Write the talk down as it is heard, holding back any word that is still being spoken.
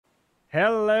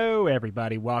Hello,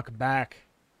 everybody. Welcome back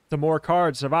to more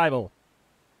Card Survival.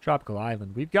 Tropical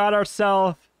Island. We've got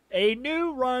ourselves a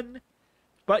new run,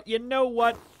 but you know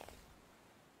what?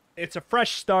 It's a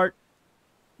fresh start.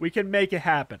 We can make it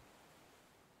happen.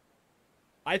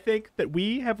 I think that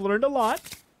we have learned a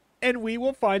lot, and we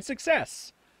will find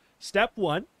success. Step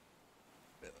one.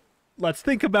 Let's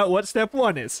think about what step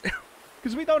one is,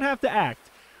 because we don't have to act.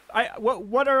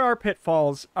 What are our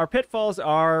pitfalls? Our pitfalls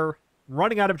are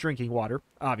running out of drinking water,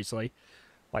 obviously.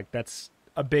 Like, that's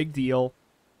a big deal.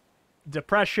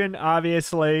 Depression,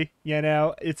 obviously, you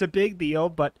know, it's a big deal,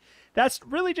 but that's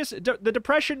really just, the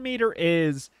depression meter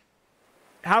is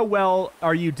how well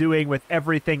are you doing with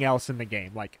everything else in the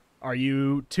game? Like, are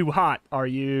you too hot? Are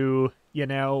you, you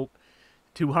know,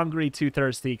 too hungry, too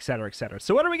thirsty, etc., etc.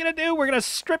 So what are we going to do? We're going to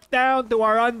strip down to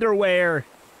our underwear.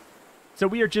 So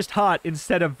we are just hot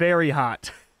instead of very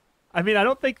hot. I mean, I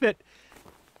don't think that...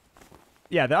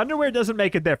 Yeah, the underwear doesn't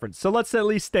make a difference. So let's at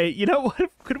least stay... You know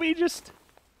what? Could we just...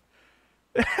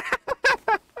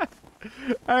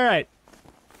 Alright.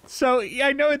 So, yeah,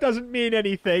 I know it doesn't mean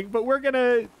anything, but we're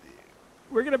gonna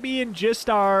be in just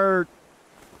our...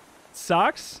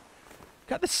 socks?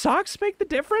 God, the socks make the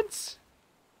difference?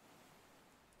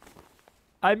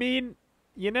 I mean,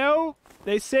 you know,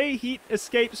 they say heat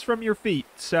escapes from your feet,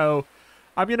 so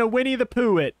I'm gonna Winnie the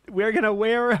Pooh it. We're gonna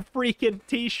wear a freaking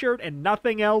t-shirt and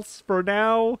nothing else for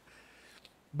now.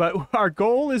 But our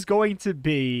goal is going to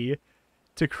be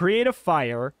to create a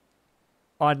fire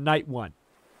on night one.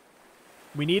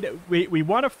 We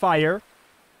want a fire,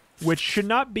 which should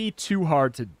not be too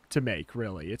hard to make,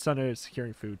 really. It's under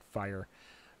securing food, fire.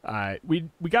 We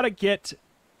gotta get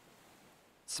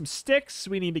some sticks.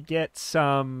 We need to get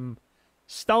some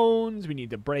stones. We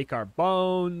need to break our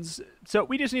bones. So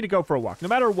we just need to go for a walk. No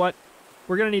matter what,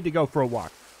 we're going to need to go for a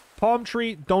walk. Palm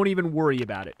tree, don't even worry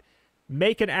about it.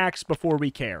 Make an axe before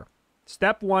we care.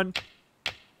 Step one,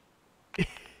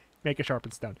 make a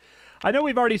sharpened stone. I know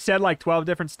we've already said like 12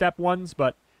 different step ones,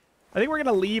 but I think we're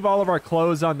going to leave all of our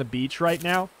clothes on the beach right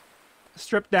now.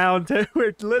 Strip down to,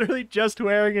 we're literally just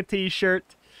wearing a t-shirt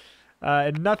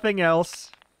and nothing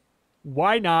else.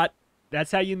 Why not?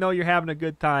 That's how you know you're having a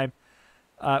good time.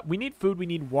 We need food, we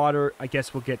need water. I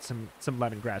guess we'll get some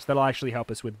lemongrass. That'll actually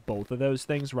help us with both of those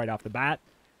things right off the bat.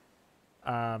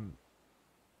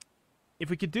 If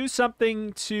we could do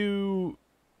something to...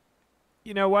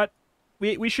 You know what?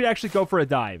 We should actually go for a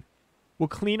dive. We'll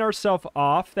clean ourselves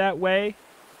off that way,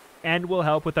 and we'll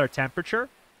help with our temperature.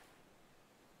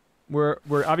 We're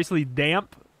obviously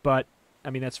damp, but, I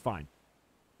mean, that's fine.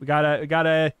 We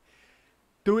gotta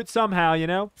do it somehow, you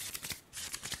know?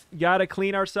 Gotta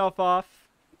clean ourselves off.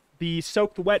 The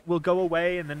soaked wet will go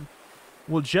away, and then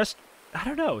we'll just... I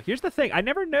don't know. Here's the thing. I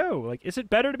never know. Like, is it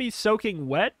better to be soaking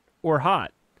wet or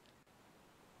hot?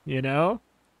 You know?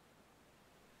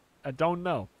 I don't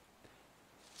know.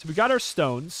 So we got our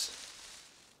stones.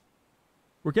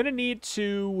 We're gonna need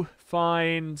to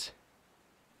find...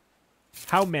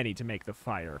 How many to make the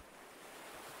fire?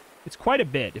 It's quite a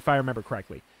bit, if I remember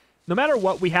correctly. No matter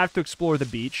what, we have to explore the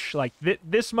beach. Like,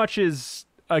 this much is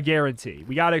a guarantee.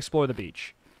 We gotta explore the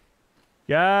beach.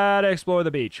 Gotta explore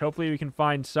the beach. Hopefully we can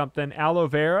find something. Aloe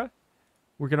vera.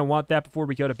 We're gonna want that before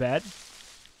we go to bed.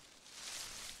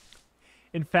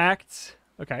 In fact...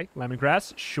 Okay,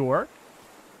 lemongrass. Sure.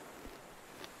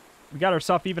 We got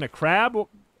ourselves even a crab.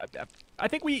 I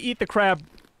think we eat the crab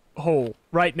whole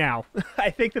right now. I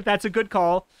think that that's a good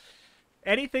call.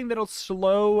 Anything that'll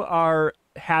slow our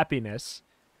happiness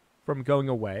from going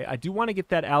away. I do want to get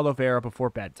that aloe vera before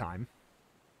bedtime.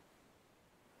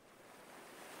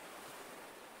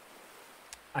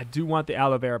 I do want the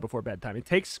aloe vera before bedtime. It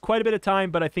takes quite a bit of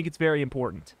time, but I think it's very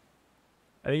important.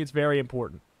 I think it's very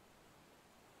important.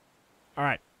 All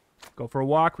right. Go for a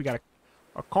walk. We got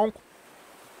a conch.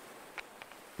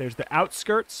 There's the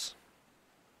outskirts.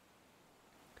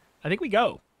 I think we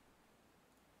go.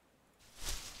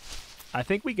 I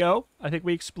think we go. I think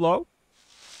we explode.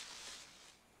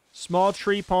 Small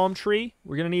tree, palm tree.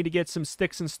 We're going to need to get some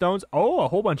sticks and stones. Oh, a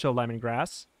whole bunch of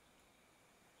lemongrass.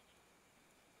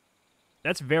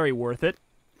 That's very worth it.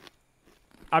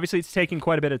 Obviously, it's taking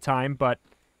quite a bit of time, but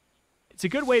it's a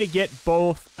good way to get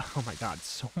both. Oh my god,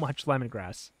 so much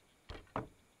lemongrass.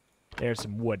 There's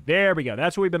some wood. There we go.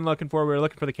 That's what we've been looking for. We were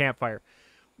looking for the campfire.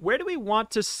 Where do we want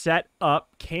to set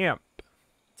up camp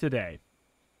today?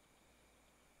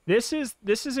 This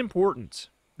is important.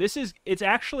 It's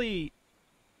actually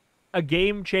a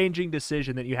game-changing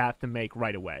decision that you have to make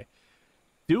right away.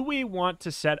 Do we want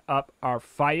to set up our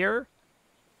fire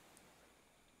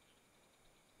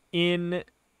in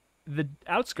the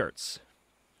outskirts?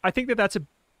 I think that that's a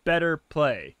better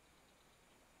play.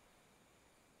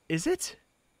 Is it?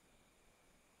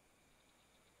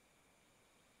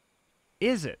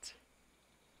 Is it?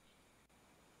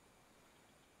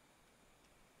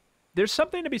 There's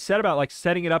something to be said about, like,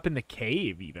 setting it up in the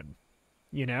cave, even.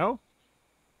 You know?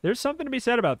 There's something to be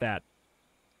said about that.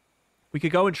 We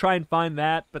could go and try and find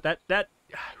that, but that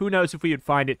who knows if we would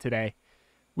find it today.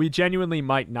 We genuinely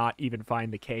might not even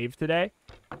find the cave today,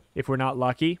 if we're not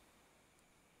lucky.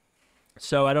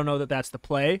 So I don't know that that's the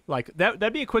play. Like,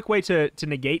 that'd be a quick way to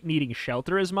negate needing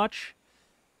shelter as much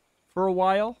for a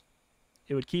while.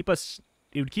 It would keep us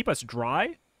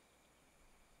dry.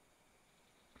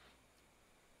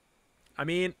 I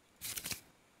mean,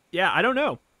 yeah, I don't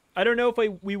know. I don't know if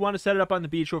we want to set it up on the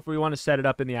beach or if we want to set it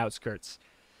up in the outskirts.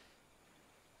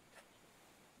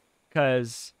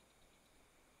 Because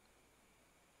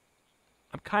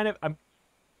I'm kind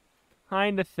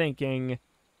of thinking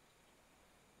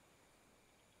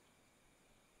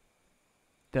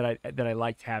that I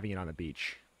liked having it on the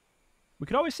beach. We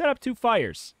could always set up 2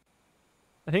 fires.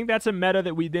 I think that's a meta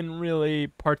that we didn't really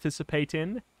participate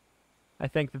in. I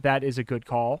think that is a good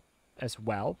call as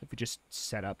well, if we just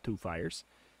set up 2 fires.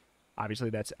 Obviously,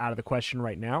 that's out of the question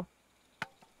right now.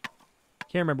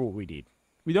 Can't remember what we need.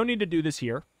 We don't need to do this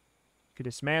here. Could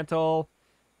dismantle.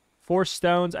 4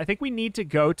 stones. I think we need to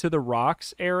go to the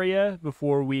rocks area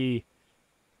before we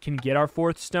can get our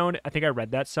 4th stone. I think I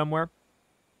read that somewhere.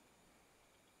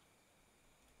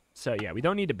 So, yeah, we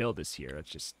don't need to build this here.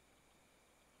 It's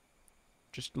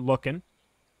just looking.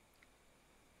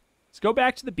 Let's go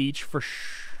back to the beach for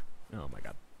oh, my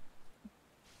God.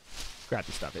 Grab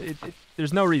the stuff.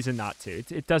 There's no reason not to.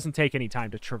 It doesn't take any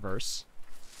time to traverse.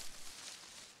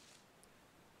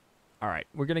 All right,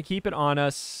 we're going to keep it on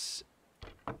us.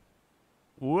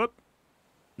 Whoop.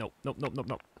 Nope.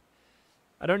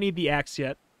 I don't need the axe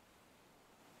yet.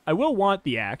 I will want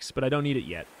the axe, but I don't need it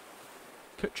yet.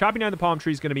 Chopping down the palm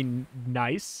tree is going to be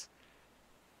nice.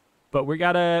 But we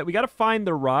gotta find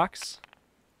the rocks.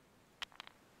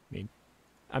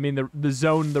 I mean the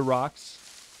zone, the rocks.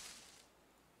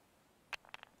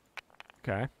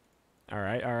 Okay. All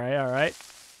right.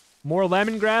 More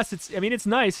lemongrass. It's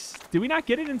nice. Did we not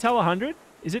get it until 100?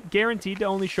 Is it guaranteed to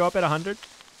only show up at 100?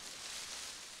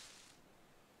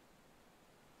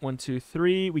 1, 2,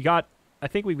 3. I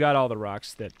think we've got all the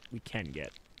rocks that we can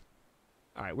get.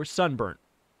 All right, we're sunburnt.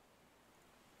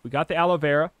 We got the aloe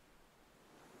vera.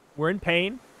 We're in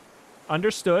pain.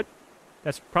 Understood.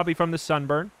 That's probably from the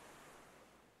sunburn.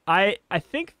 I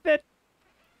think that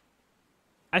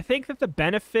the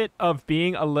benefit of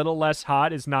being a little less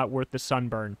hot is not worth the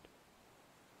sunburn.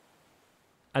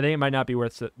 I think it might not be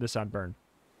worth the sunburn.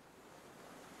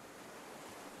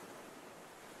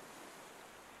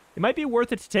 It might be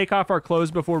worth it to take off our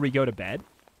clothes before we go to bed.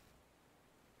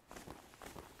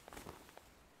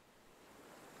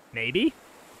 Maybe.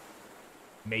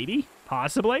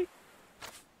 Possibly.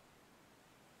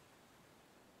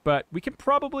 But we can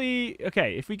probably...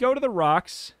 Okay, if we go to the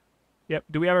rocks... Yep,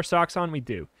 do we have our socks on? We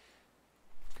do.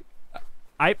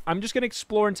 I'm just going to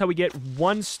explore until we get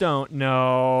 1 stone.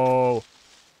 No.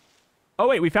 Oh,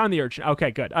 wait, we found the urchin.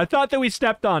 Okay, good. I thought that we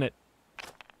stepped on it.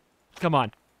 Come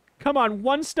on.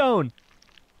 1 stone.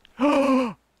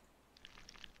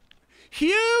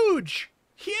 Huge!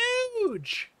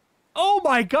 Oh,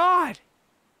 my God!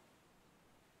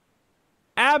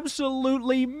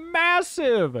 Absolutely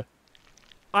massive!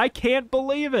 I can't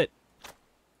believe it.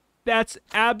 That's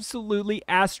absolutely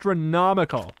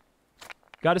astronomical.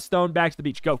 Got a stone, back to the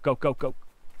beach. Go.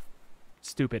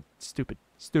 Stupid.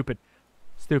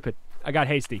 I got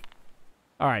hasty.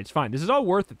 All right, it's fine. This is all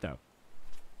worth it, though.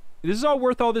 This is all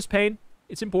worth all this pain.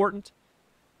 It's important.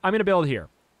 I'm going to build here.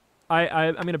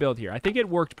 I'm going to build here. I think it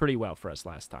worked pretty well for us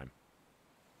last time.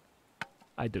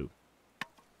 I do.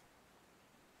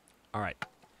 All right.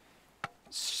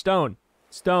 Stone.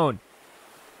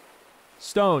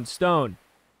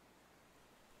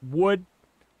 Wood.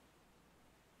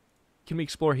 Can we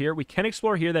explore here? We can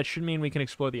explore here. That should mean we can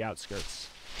explore the outskirts.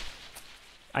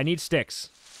 I need sticks.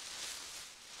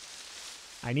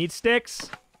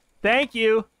 Thank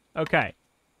you. Okay.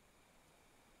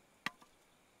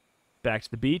 Back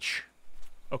to the beach.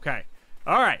 Okay.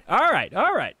 All right.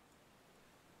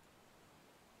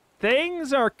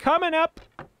 Things are coming up.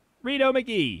 Rito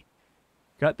McGee.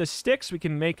 Got the sticks. We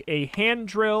can make a hand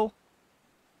drill.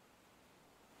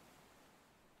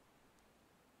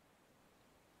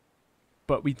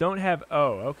 But we don't have...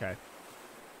 Oh, okay.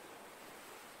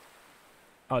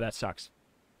 Oh, that sucks.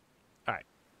 All right.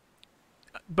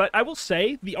 But I will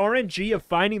say, the RNG of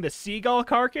finding the seagull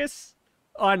carcass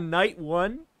on night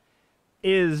 1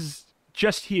 is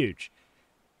just huge.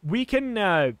 We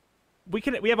have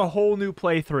a whole new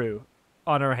playthrough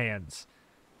on our hands.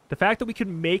 The fact that we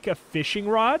can make a fishing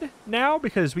rod now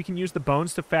because we can use the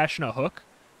bones to fashion a hook,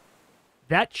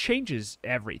 that changes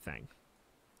everything.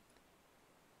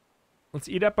 Let's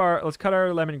cut our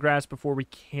lemongrass before we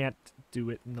can't do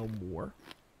it no more.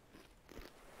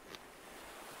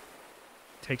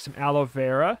 Take some aloe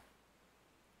vera.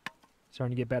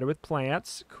 Starting to get better with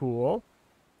plants. Cool.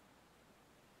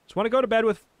 Just want to go to bed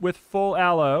with full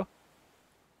aloe.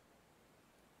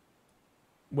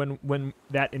 When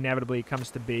that inevitably comes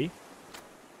to be.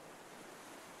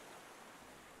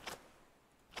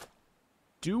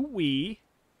 Do we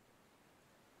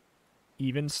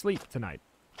even sleep tonight?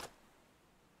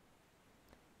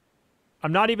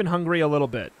 I'm not even hungry a little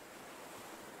bit.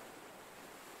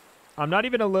 I'm not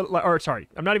even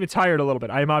I'm not even tired a little bit.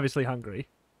 I am obviously hungry.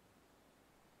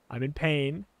 I'm in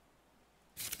pain.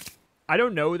 I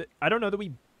don't know that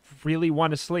we really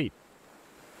want to sleep.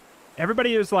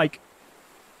 Everybody is like,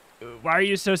 why are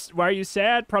you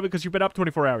sad? Probably because you've been up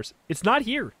 24 hours. It's not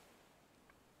here.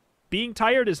 Being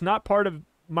tired is not part of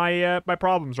my my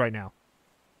problems right now.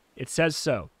 It says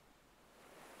so.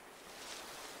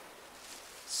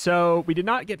 So, we did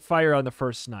not get fire on the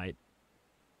first night.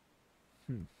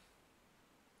 We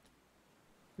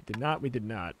did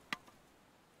not.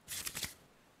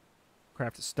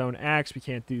 Craft a stone axe. We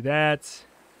can't do that.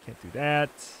 Can't do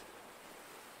that.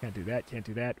 Can't do that. Can't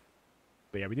do that.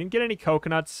 But yeah, we didn't get any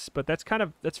coconuts, but that's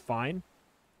fine.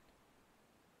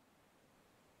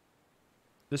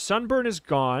 The sunburn is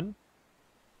gone.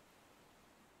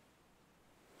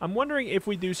 I'm wondering if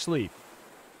we do sleep.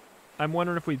 I'm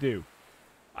wondering if we do.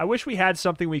 I wish we had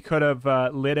something we could have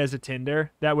lit as a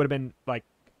tinder. That would have been, like,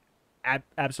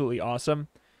 absolutely awesome.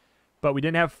 But we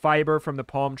didn't have fiber from the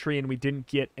palm tree, and we didn't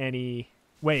get any...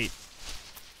 Wait.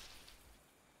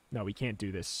 No, we can't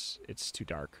do this. It's too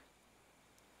dark.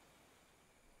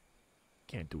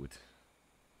 Can't do it.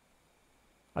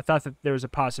 I thought that there was a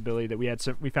possibility that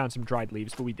we found some dried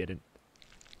leaves, but we didn't.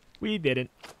 We didn't.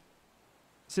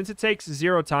 Since it takes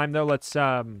 0 time, though, let's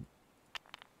go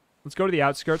to the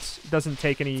outskirts. It doesn't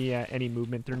take any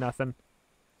movement or nothing.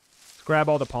 Let's grab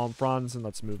all the palm fronds and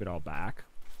let's move it all back.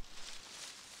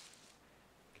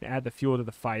 Can add the fuel to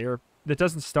the fire. That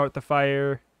doesn't start the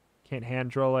fire. Can't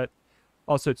hand drill it.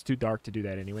 Also, it's too dark to do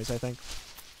that anyways, I think.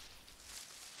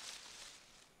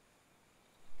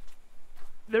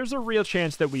 There's a real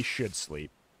chance that we should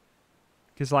sleep.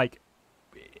 Because, like,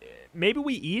 maybe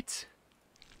we eat.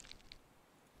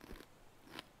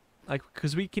 Like,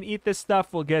 because we can eat this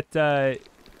stuff, we'll get,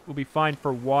 we'll be fine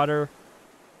for water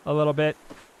a little bit.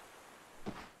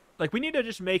 Like, we need to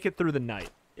just make it through the night.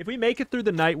 If we make it through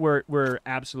the night, we're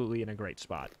absolutely in a great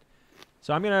spot.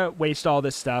 So I'm going to waste all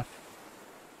this stuff.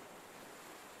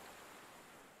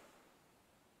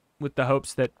 With the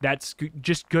hopes that that's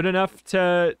just good enough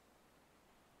to...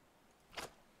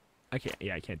 I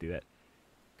can't do that.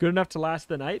 Good enough to last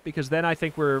the night, because then I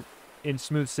think we're in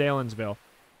smooth sailingsville.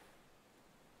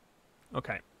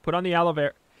 Okay, put on the aloe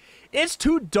vera. It's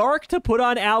too dark to put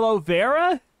on aloe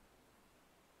vera?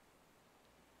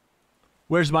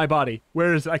 Where's my body?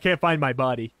 I can't find my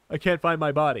body. I can't find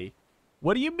my body.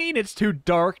 What do you mean it's too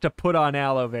dark to put on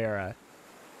aloe vera?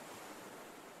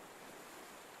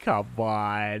 Come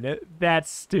on. That's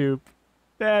stupid.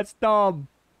 That's dumb.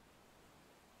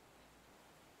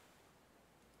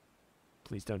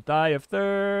 Please don't die of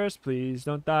thirst. Please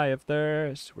don't die of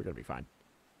thirst. We're going to be fine.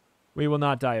 We will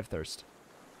not die of thirst.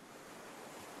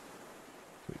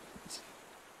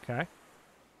 Okay.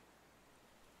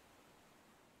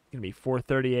 It's going to be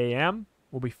 4:30 a.m.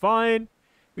 We'll be fine.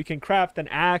 We can craft an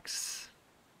axe.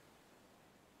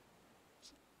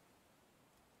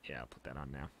 Yeah, I'll put that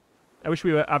on now. I wish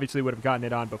we obviously would have gotten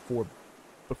it on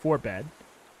before bed.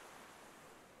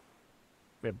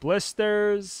 We have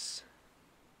blisters.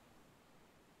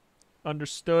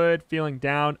 Understood. Feeling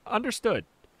down. Understood.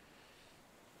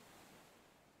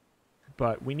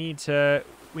 But we need to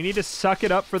suck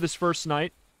it up for this first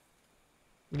night.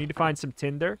 We need to find some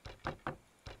tinder.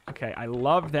 Okay, I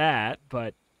love that,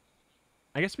 but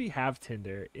I guess we have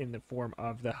tinder in the form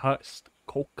of the husked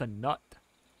coconut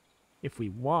if we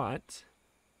want.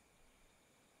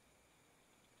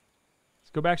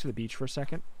 Let's go back to the beach for a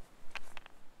second.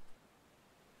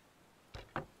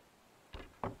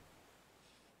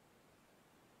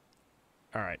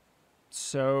 All right.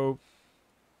 So,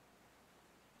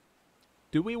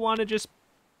 do we want to just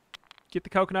get the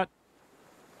coconut?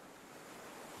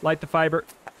 Light the fiber?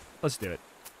 Let's do it.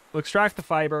 We'll extract the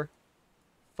fiber.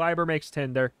 Fiber makes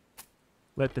tinder.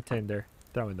 Lit the tinder.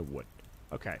 Throw in the wood.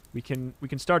 Okay, we can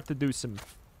start to do some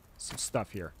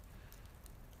stuff here.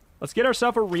 Let's get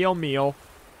ourselves a real meal.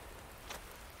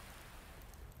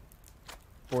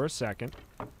 for a second.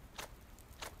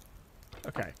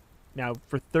 Okay. Now,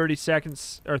 for 30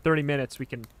 seconds, or 30 minutes, we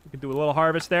can do a little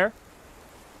harvest there.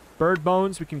 Bird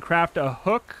bones, we can craft a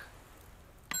hook.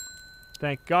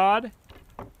 Thank God.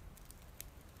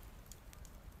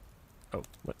 Oh,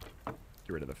 what? Get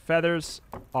rid of the feathers.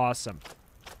 Awesome.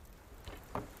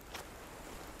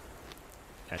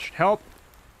 That should help.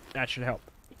 That should help.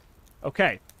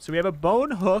 Okay, so we have a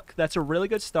bone hook. That's a really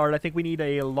good start. I think we need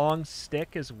a long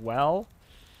stick as well.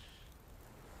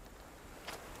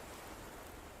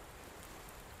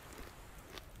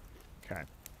 Okay.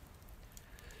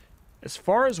 As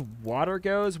far as water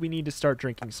goes, we need to start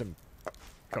drinking some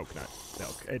coconut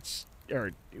milk.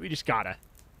 We just gotta.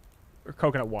 Or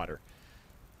coconut water.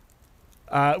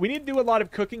 We need to do a lot of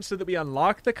cooking so that we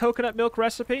unlock the coconut milk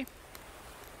recipe.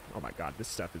 Oh my god, this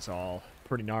stuff is all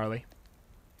pretty gnarly.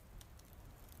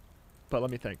 But let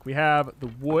me think. We have the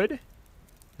wood,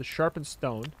 the sharpened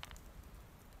stone.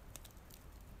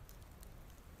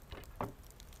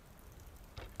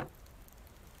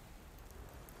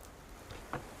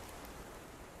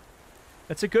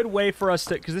 That's a good way for us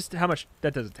to... Because this... How much...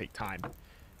 That doesn't take time.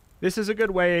 This is a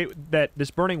good way that this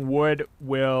burning wood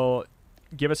will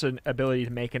give us an ability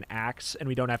to make an axe, and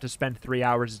we don't have to spend 3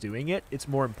 hours doing it. It's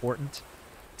more important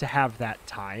to have that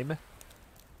time.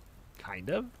 Kind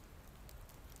of.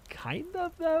 Kind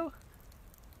of, though.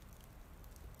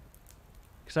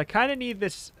 Because I kind of need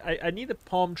this... I need the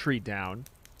palm tree down.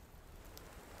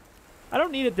 I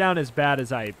don't need it down as bad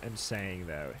as I am saying,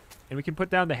 though. And we can put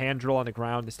down the hand drill on the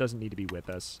ground. This doesn't need to be with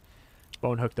us.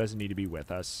 Bone hook doesn't need to be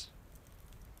with us.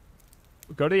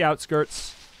 We'll go to the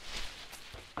outskirts.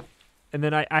 And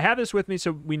then I have this with me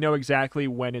so we know exactly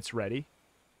when it's ready.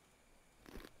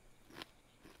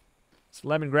 This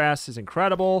lemongrass is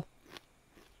incredible.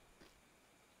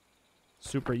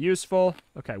 Super useful.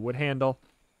 Okay, wood handle.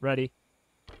 Ready.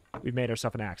 We've made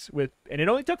ourselves an axe. And it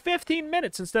only took 15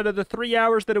 minutes instead of the 3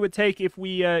 hours that it would take if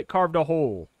we carved a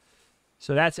hole.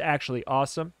 So that's actually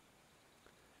awesome.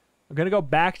 I'm going to go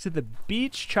back to the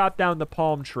beach, chop down the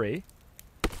palm tree.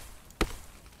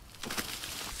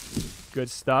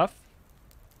 Good stuff.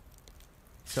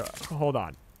 So, hold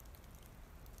on.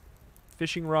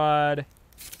 Fishing rod.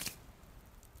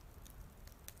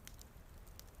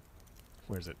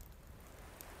 Where is it?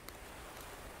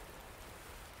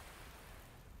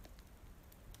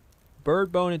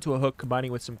 Bird bone into a hook,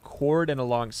 combining with some cord and a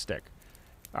long stick.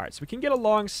 Alright, so we can get a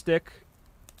long stick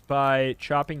by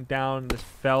chopping down this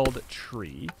felled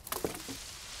tree.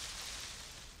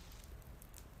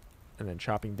 And then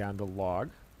chopping down the log.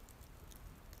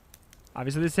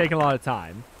 Obviously, this is taking a lot of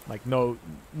time. Like, no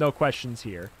questions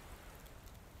here.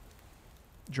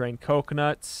 Drain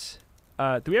coconuts.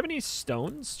 Do we have any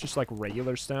stones? Just like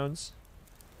regular stones?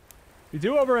 We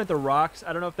do over at the rocks.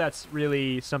 I don't know if that's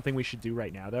really something we should do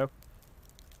right now, though.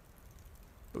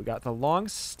 We got the long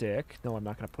stick. No, I'm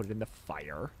not going to put it in the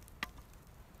fire.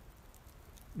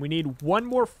 We need one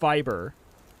more fiber.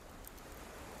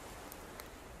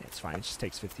 It's fine. It just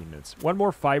takes 15 minutes. One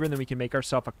more fiber, and then we can make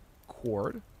ourselves a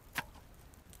cord.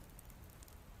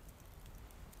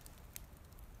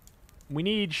 We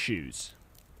need shoes.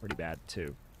 Pretty bad,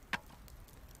 too.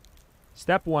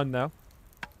 Step 1, though.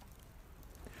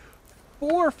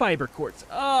 4 fiber cords.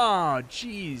 Oh,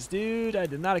 jeez, dude. I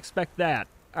did not expect that.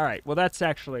 All right. Well, that's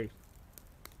actually...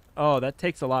 Oh, that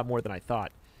takes a lot more than I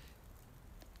thought.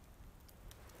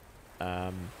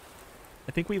 I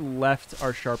think we left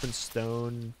our sharpened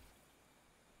stone...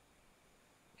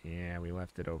 Yeah, we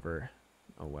left it over...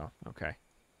 Oh, well. Okay.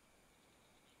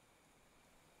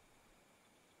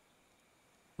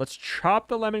 Let's chop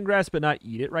the lemongrass, but not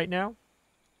eat it right now.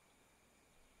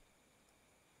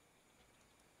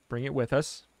 Bring it with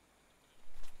us.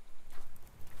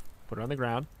 Put it on the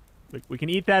ground. We can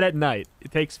eat that at night.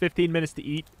 It takes 15 minutes to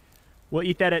eat. We'll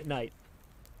eat that at night.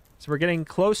 So we're getting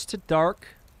close to dark.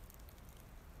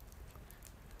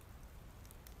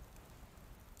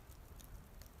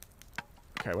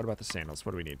 Okay, what about the sandals?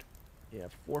 What do we need? Yeah,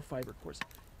 4 fiber cores.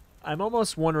 I'm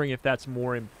almost wondering if that's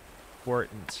more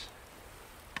important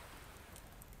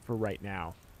for right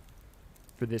now.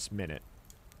 For this minute.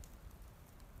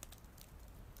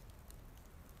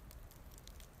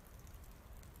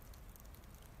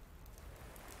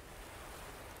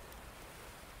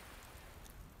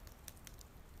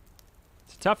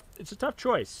 It's a tough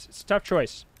choice. It's a tough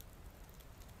choice.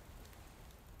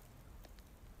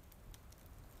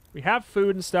 We have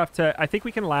food and stuff to... I think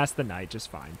we can last the night just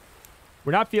fine.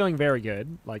 We're not feeling very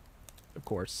good. Like, of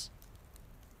course.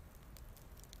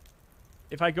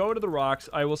 If I go to the rocks,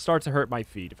 I will start to hurt my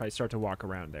feet if I start to walk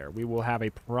around there. We will have a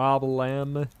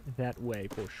problem that way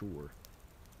for sure.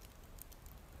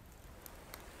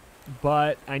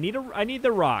 But I need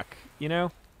the rock, you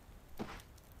know?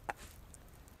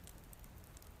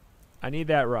 I need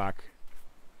that rock.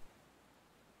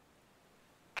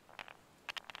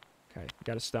 Okay,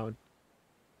 got a stone.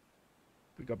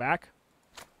 We go back.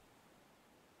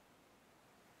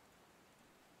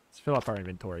 Let's fill up our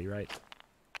inventory, right?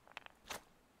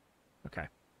 Okay.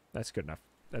 That's good enough.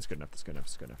 That's good enough. That's good enough.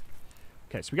 That's good enough.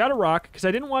 Okay, so we got a rock, because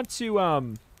I didn't want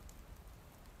to,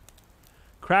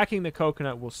 cracking the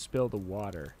coconut will spill the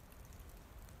water.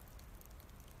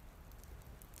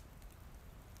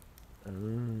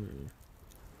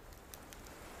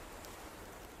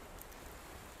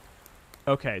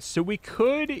 Okay, so we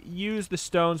could use the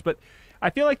stones, but I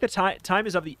feel like the time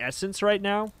is of the essence right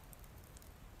now.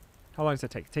 How long does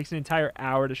that take? It takes an entire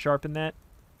hour to sharpen that.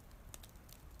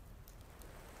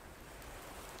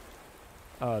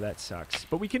 Oh, that sucks.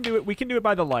 But we can do it. We can do it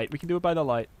by the light. We can do it by the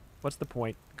light. What's the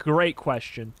point? Great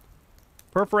question.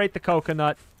 Perforate the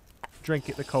coconut. Drink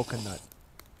it, the coconut.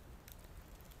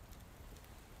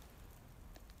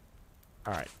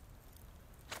 All right.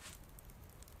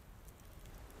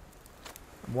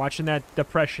 I'm watching that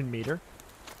depression meter.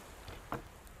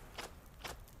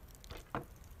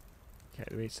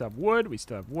 Okay, we still have wood. We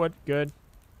still have wood. Good.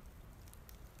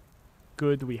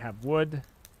 Good, we have wood.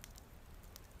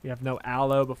 We have no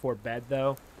aloe before bed,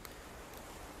 though.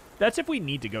 That's if we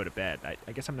need to go to bed.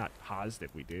 I guess I'm not positive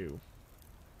we do.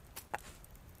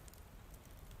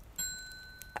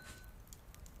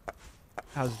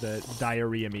 How's the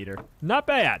diarrhea meter? Not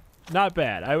bad. Not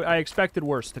bad. I expected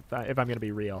worse if I'm going to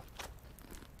be real.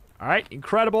 All right,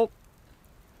 incredible.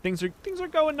 Things are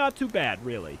going not too bad,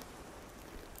 really.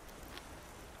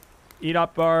 Eat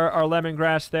up our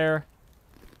lemongrass there.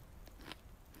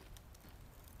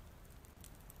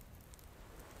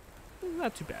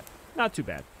 Not too bad. Not too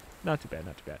bad. Not too bad.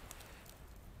 Not too bad.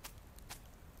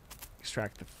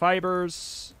 Extract the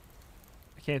fibers.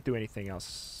 I can't do anything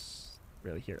else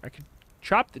really here. I could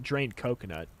chop the drained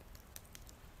coconut.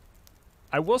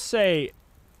 I will say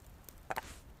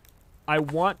I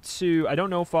want to... I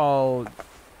don't know if I'll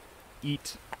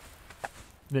eat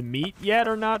the meat yet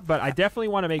or not, but I definitely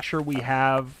want to make sure we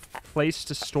have a place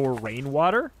to store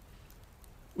rainwater,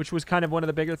 which was kind of one of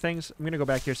the bigger things. I'm going to go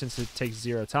back here since it takes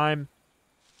 0 time.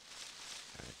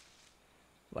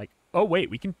 Like, oh, wait,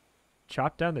 we can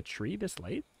chop down the tree this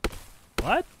late?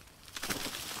 What?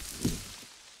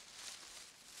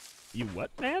 You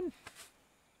what, man?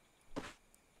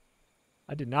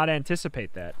 I did not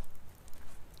anticipate that.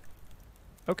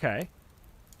 Okay.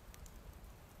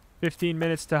 15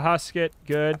 minutes to husk it.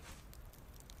 Good.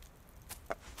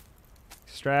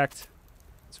 Extract.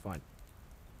 It's fine.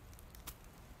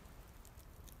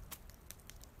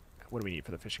 What do we need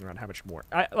for the fishing rod? How much more?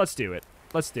 Let's do it.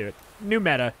 Let's do it. New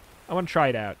meta. I want to try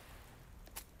it out.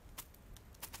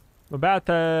 I'm about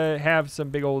to have some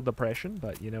big old depression,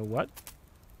 but you know what?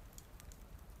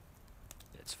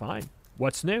 It's fine.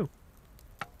 What's new?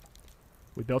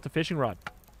 We built a fishing rod.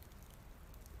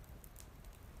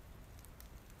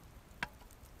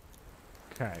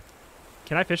 Okay.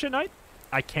 Can I fish at night?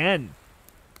 I can.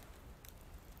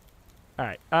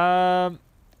 Alright. Let's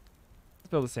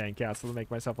build a sandcastle to make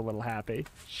myself a little happy.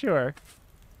 Sure.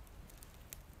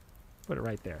 Put it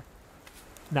right there.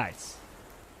 Nice.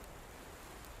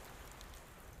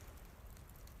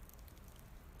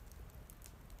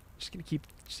 Just gonna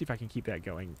see if I can keep that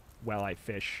going while I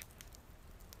fish.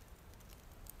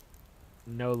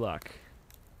 No luck.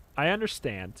 I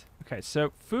understand. Okay,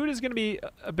 so food is gonna be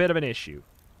a bit of an issue.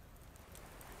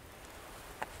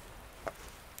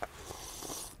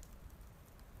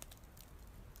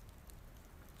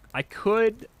 I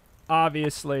could,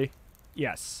 obviously,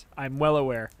 yes, I'm well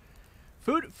aware.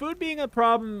 Food being a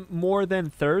problem more than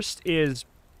thirst is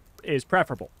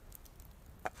preferable.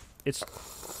 It's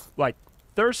like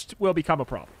thirst will become a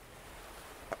problem.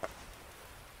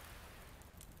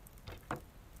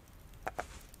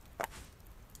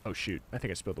 Oh shoot, I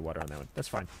think I spilled the water on that one. That's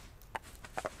fine.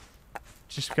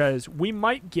 Just because we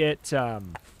might get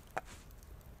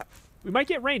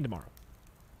rain tomorrow.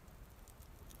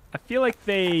 I feel like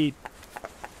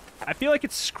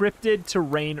it's scripted to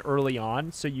rain early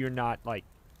on, so you're not, like,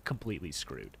 completely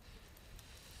screwed.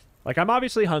 Like, I'm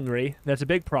obviously hungry. That's a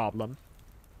big problem.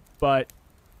 But,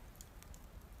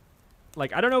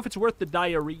 like, I don't know if it's worth the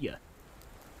diarrhea.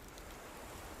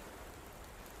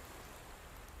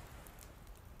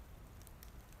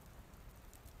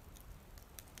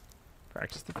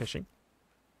 Practice the fishing.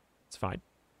 It's fine.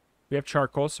 We have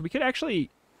charcoal, so we could actually...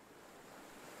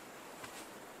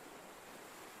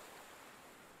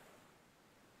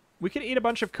 We could eat a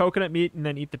bunch of coconut meat and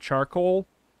then eat the charcoal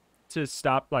to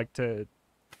stop, like, to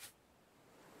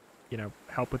you know,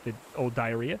 help with the old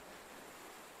diarrhea.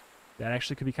 That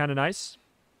actually could be kind of nice.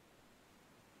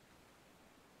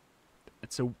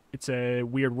 It's a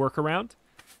weird workaround.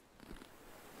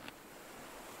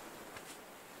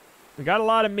 We got a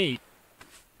lot of meat.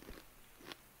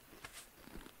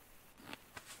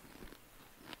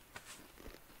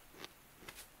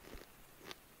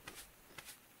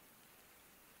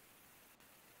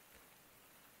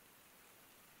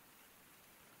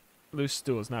 Loose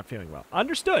stool is not feeling well.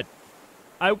 Understood.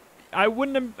 I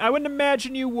wouldn't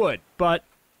imagine you would, but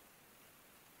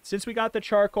since we got the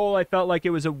charcoal, I felt like it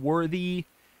was a worthy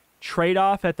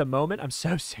trade-off at the moment. I'm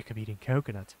so sick of eating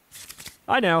coconuts.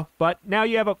 I know, but now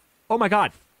you have a... Oh my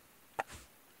god.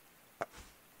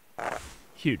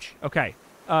 Huge. Okay.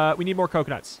 We need more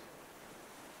coconuts.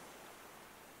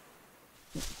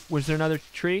 Was there another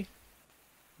tree?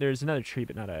 There's another tree,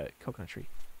 but not a coconut tree.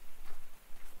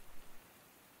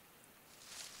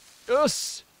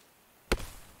 Us.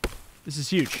 This is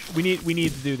huge. We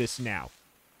need to do this now.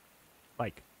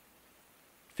 Like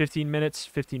 15 minutes,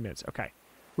 15 minutes. Okay.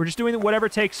 We're just doing whatever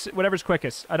takes, whatever's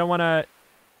quickest. I don't want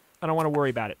to worry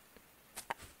about it.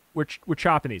 We're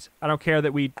chopping these. I don't care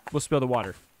that we'll spill the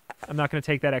water. I'm not going to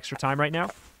take that extra time right now.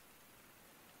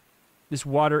 This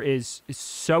water is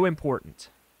so important.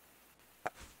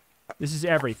 This is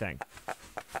everything.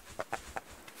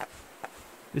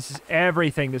 This is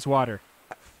everything, this water.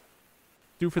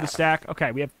 Do for the stack.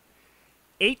 Okay, we have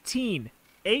 18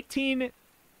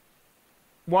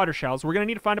 water shells. We're going to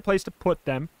need to find a place to put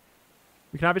them.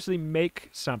 We can obviously make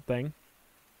something.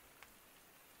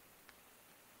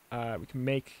 We can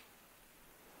make...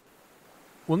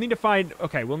 We'll need to find...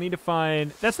 Okay, we'll need to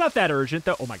find... That's not that urgent,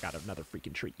 though. Oh my god, another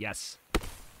freaking tree. Yes.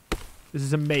 This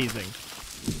is amazing.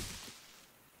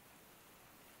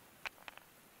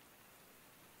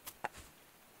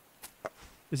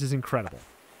 This is incredible.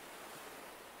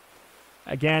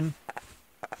 Again,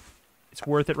 it's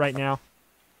worth it right now.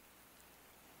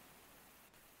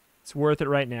 It's worth it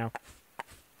right now.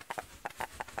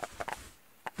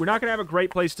 We're not going to have a great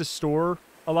place to store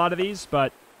a lot of these,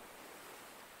 but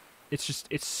it's just,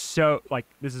 it's so, like,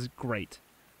 this is great.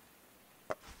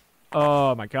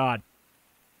 Oh my god.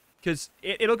 Because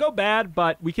it'll go bad,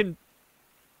 but we can,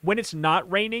 when it's not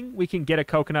raining, we can get a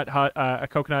coconut hut,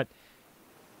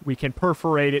 we can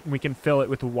perforate it and we can fill it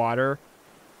with water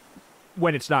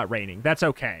when it's not raining. That's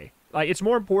okay. Like, it's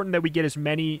more important that we get as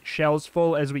many shells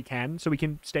full as we can so we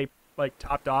can stay, like,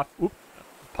 topped off. Oop,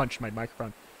 punched my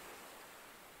microphone.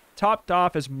 Topped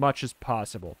off as much as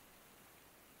possible.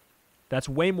 That's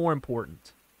way more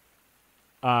important.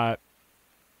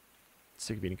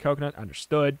 Sick of eating coconut.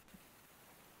 Understood.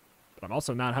 But I'm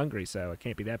also not hungry, so it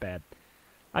can't be that bad.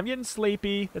 I'm getting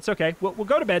sleepy. That's okay. We'll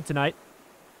go to bed tonight.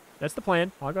 That's the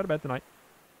plan. I'll go to bed tonight.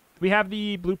 We have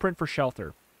the blueprint for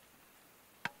shelter.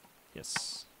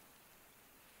 Yes.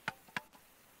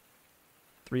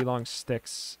 3 long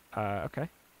sticks. Okay.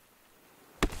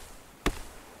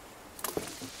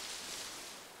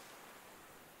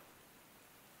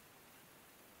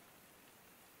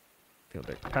 Feel a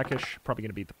bit peckish. Probably going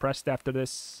to be depressed after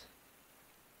this.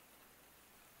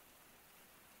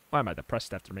 Why am I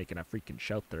depressed after making a freaking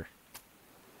shelter?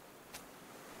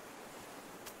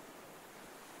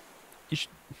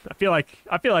 I feel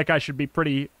like I should be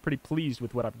pretty pleased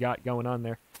with what I've got going on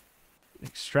there.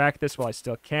 Extract this while I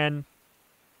still can.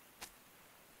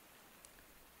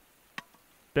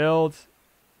 Build.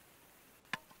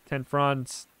 10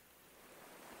 fronds.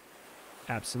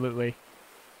 Absolutely.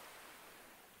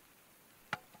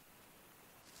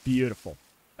 Beautiful.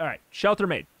 All right, shelter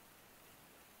made.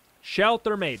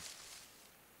 Shelter made.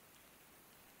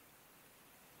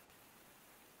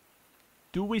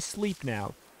 Do we sleep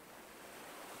now?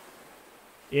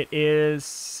 It is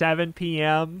 7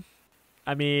 p.m.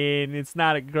 I mean, it's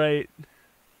not a great...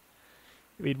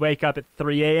 We'd wake up at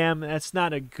 3 a.m. That's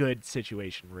not a good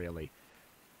situation, really.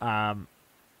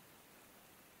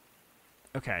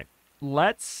 Okay.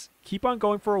 Let's keep on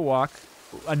going for a walk.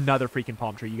 Another freaking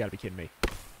palm tree. You gotta be kidding me.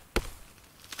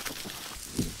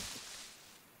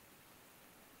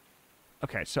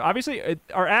 Okay, so obviously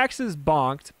our axe is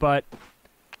bonked, but...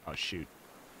 Oh, shoot.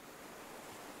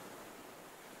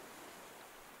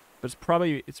 But it's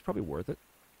probably worth it.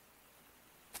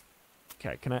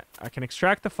 Okay, I can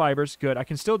extract the fibers. Good. I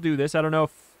can still do this. I don't know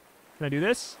if... Can I do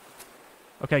this?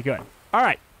 Okay, good. All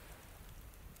right.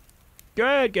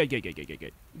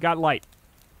 Good. Got light.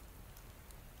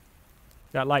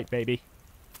 Got light, baby.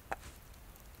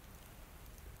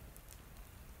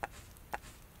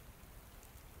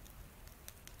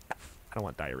 I don't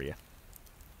want diarrhea.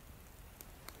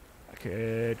 I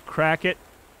could crack it.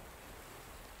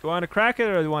 Do I want to crack it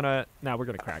or do you want to... No, we're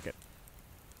going to crack it.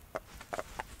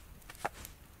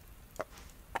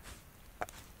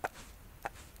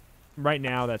 Right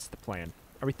now, that's the plan.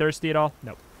 Are we thirsty at all?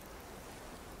 Nope.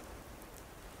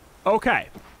 Okay.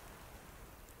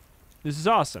 This is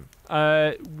awesome.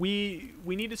 We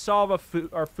need to solve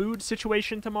our food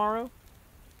situation tomorrow.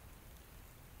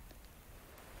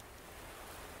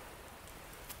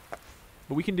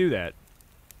 But we can do that.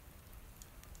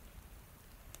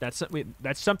 That's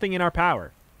something in our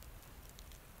power.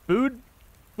 Food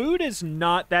is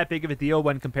not that big of a deal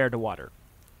when compared to water.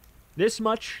 This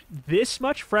much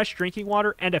fresh drinking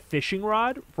water and a fishing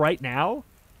rod right now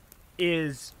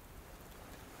is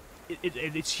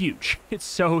it's huge. It's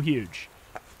so huge.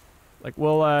 Like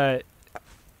we'll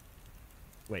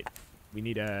wait, we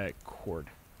need a cord.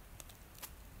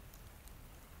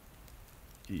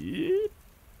 Fine,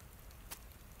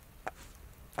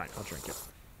 I'll drink it.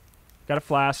 Got a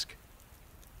flask.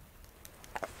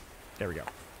 There we go.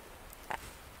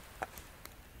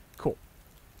 Cool.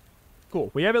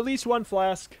 Cool. We have at least one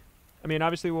flask. I mean,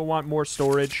 obviously we'll want more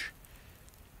storage.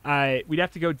 We'd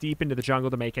have to go deep into the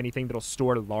jungle to make anything that'll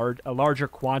store a larger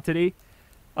quantity.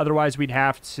 Otherwise, we'd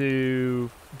have to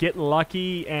get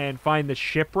lucky and find the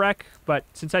shipwreck. But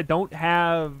since I don't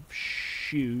have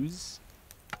shoes...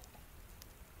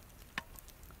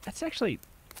 That's actually...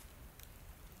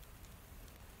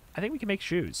 I think we can make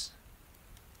shoes.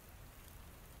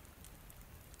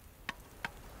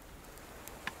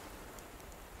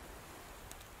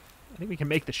 I think we can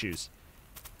make the shoes.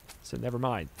 So never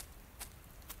mind.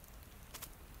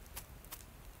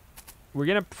 We're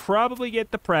going to probably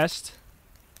get depressed.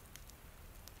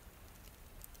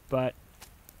 But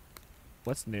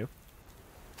what's new?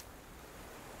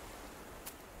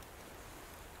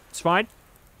 It's fine.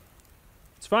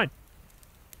 It's fine.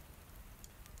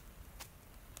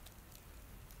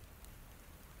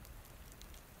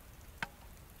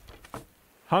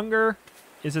 Hunger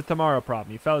is a tomorrow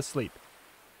problem. You fell asleep.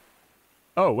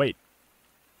 Oh, wait.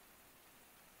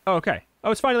 Oh, okay.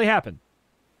 Oh, it's finally happened.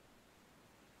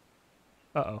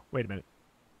 Uh-oh. Wait a minute.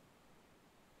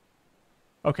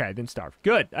 Okay, I didn't starve.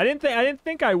 Good. I didn't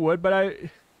think I would, but I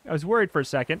was worried for a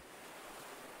second.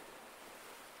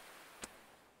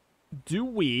 Do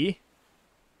we...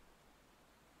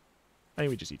 I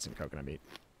think we just eat some coconut meat.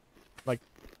 Like,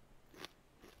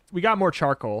 we got more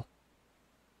charcoal.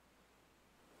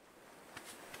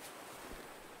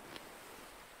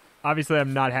 Obviously,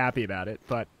 I'm not happy about it,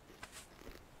 but...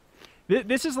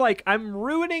 This is like, I'm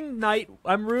ruining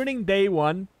day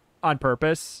one on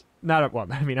purpose. Well,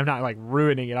 I mean, I'm not, like,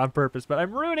 ruining it on purpose, but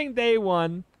I'm ruining day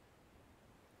one.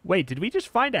 Wait, did we just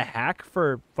find a hack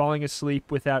for falling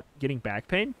asleep without getting back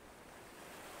pain?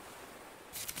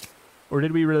 Or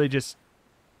did we really just...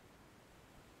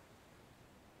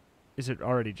 Is it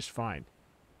already just fine?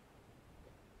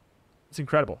 It's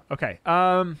incredible. Okay,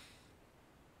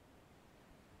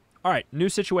 Alright, new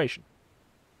situation.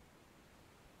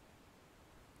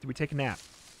 Did we take a nap?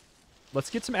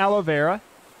 Let's get some aloe vera.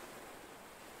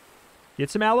 Get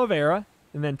some aloe vera,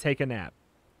 and then take a nap.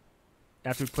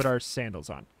 After we put our sandals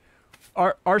on.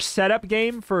 Our setup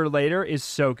game for later is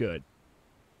so good.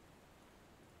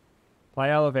 Apply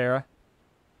aloe vera.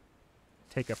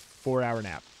 Take a 4-hour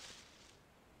nap.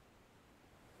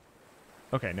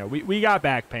 Okay, no, we got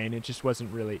back pain. It just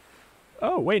wasn't really...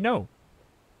 Oh, wait, no.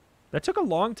 That took a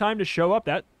long time to show up.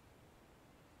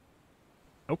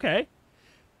 Okay.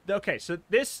 Okay, so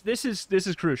this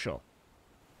is crucial.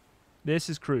 This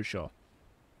is crucial.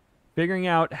 Figuring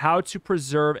out how to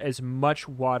preserve as much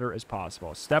water as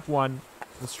possible. Step 1,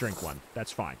 let's drink one.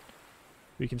 That's fine.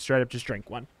 We can straight up just drink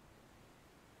one.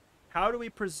 How do we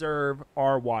preserve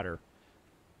our water?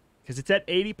 Because it's at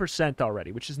 80%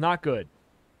 already, which is not good.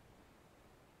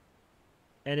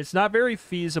 And it's not very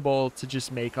feasible to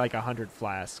just make like 100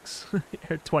 flasks.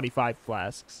 Or 25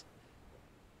 flasks.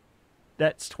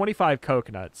 That's 25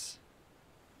 coconuts.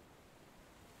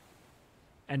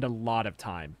 And a lot of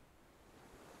time.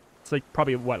 It's like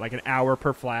probably, what, like an hour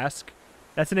per flask?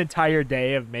 That's an entire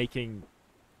day of making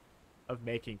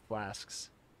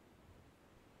flasks.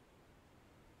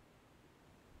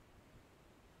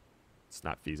 It's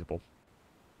not feasible.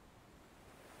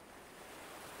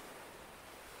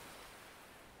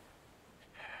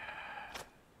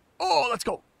 Oh, let's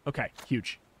go. Okay,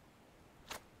 huge.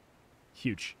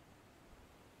 Huge.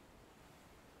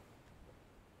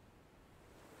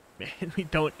 Man, we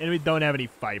don't have any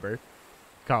fiber.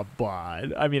 Come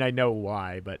on. I mean, I know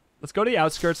why, but let's go to the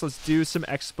outskirts. Let's do some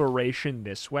exploration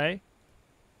this way.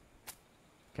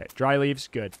 Okay, dry leaves,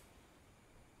 good.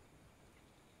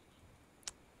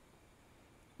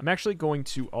 I'm actually going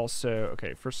to also...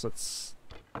 Okay, first let's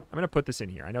I'm going to put this in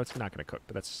here. I know it's not going to cook,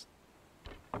 but it's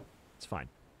fine.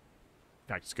 In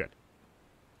fact, it's good.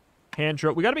 Hand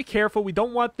drill. We got to be careful. We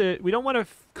don't want to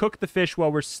cook the fish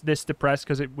while we're this depressed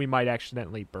because we might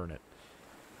accidentally burn it.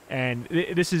 And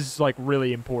this is like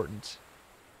really important.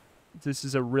 This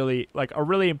is a really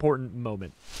important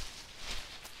moment.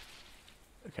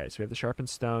 Okay, so we have the sharpened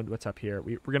stone. What's up here?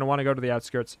 We're going to want to go to the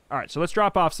outskirts. All right, so let's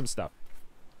drop off some stuff.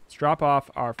 Let's drop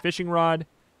off our fishing rod,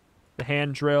 the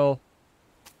hand drill,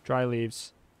 dry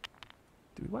leaves.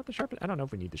 Do we want the sharpened? I don't know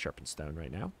if we need the sharpened stone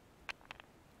right now.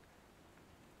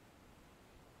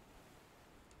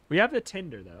 We have the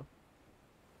tinder, though.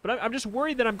 But I'm just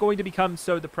worried that I'm going to become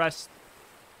so depressed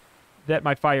that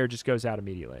my fire just goes out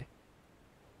immediately.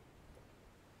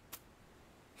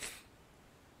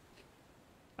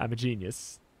 I'm a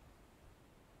genius.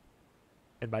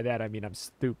 And by that, I mean I'm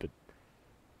stupid.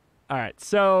 Alright,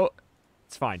 so...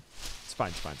 It's fine. It's fine,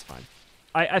 it's fine, it's fine.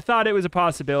 I thought it was a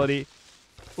possibility.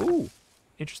 Ooh,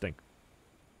 interesting.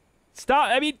 Stop!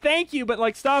 I mean, thank you, but,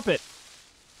 like, stop it.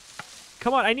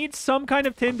 Come on, I need some kind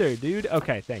of tinder, dude.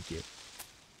 Okay, thank you.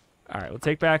 Alright, we'll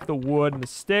take back the wood and the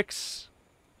sticks.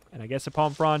 And I guess a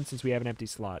palm frond since we have an empty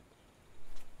slot.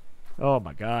 Oh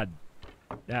my god.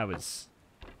 That was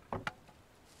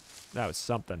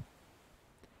something.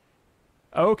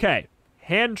 Okay.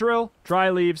 Hand drill, dry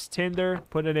leaves, tinder,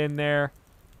 put it in there.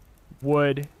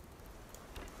 Wood.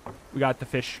 We got the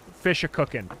fish. Fish are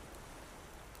cooking.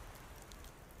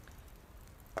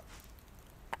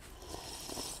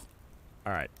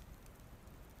 Alright.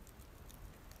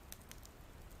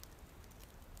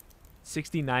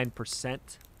 69%.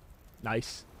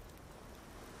 Nice.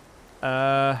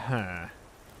 I'm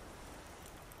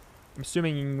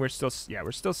assuming we're still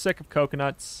sick of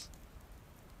coconuts.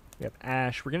 We have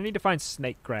ash. We're gonna need to find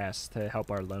snake grass to help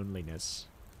our loneliness.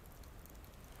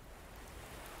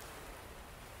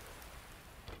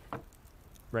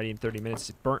 Ready in 30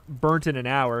 minutes. Burnt in an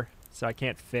hour, so I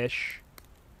can't fish.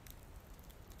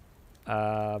 Is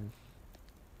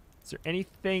there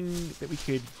anything that we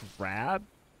could grab?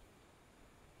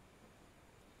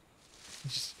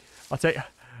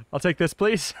 I'll take this,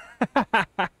 please.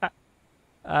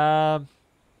 I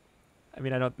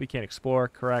mean, we can't explore,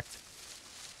 correct?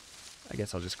 I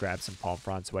guess I'll just grab some palm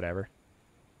fronds, whatever.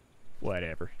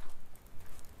 Whatever.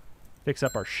 Fix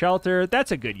up our shelter.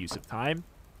 That's a good use of time.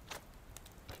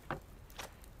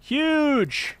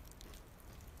 Huge!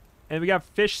 And we got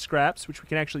fish scraps, which we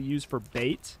can actually use for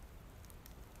bait.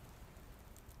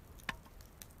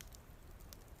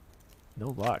 No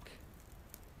luck.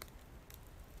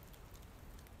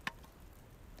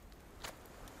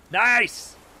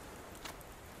 Nice!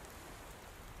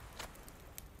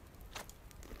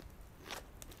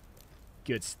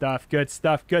 Good stuff, good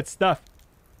stuff, good stuff.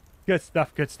 Good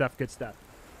stuff, good stuff, good stuff.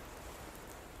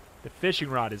 The fishing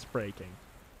rod is breaking.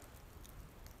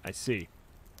 I see.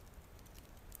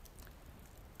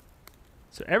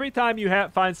 So every time you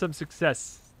find some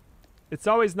success, it's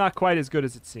always not quite as good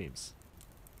as it seems.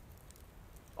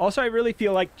 Also, I really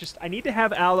feel like I need to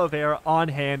have aloe vera on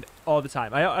hand all the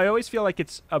time. I always feel like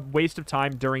it's a waste of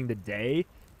time during the day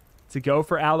to go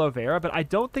for aloe vera, but I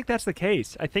don't think that's the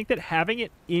case. I think that having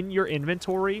it in your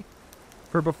inventory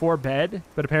for before bed,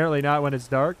 but apparently not when it's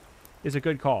dark, is a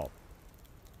good call.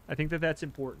 I think that that's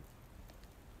important.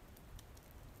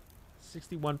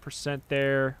 61%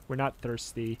 there. We're not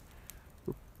thirsty.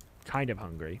 We're kind of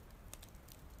hungry.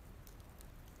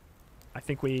 I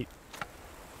think we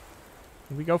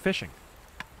go fishing.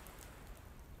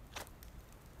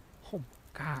 Oh, my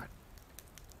God.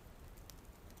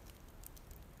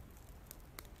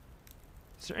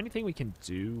 Is there anything we can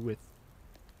do with...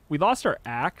 We lost our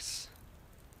axe.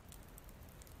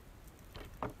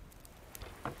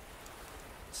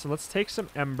 So let's take some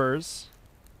embers.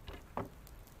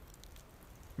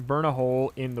 Burn a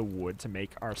hole in the wood to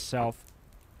make ourselves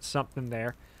something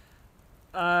there.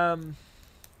 Yeah,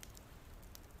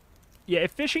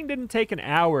 if fishing didn't take an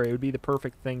hour, it would be the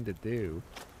perfect thing to do.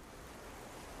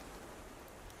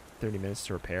 30 minutes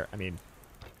to repair. I mean,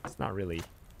 it's not really...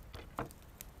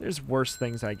 There's worse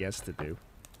things, I guess, to do.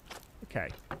 Okay.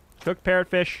 Cooked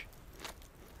parrotfish.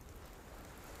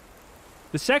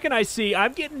 The second I see...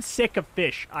 I'm getting sick of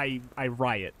fish. I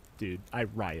riot, dude. I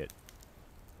riot.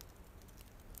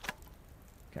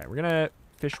 Okay, we're gonna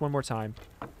fish one more time.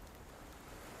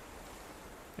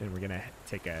 And we're gonna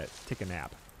take a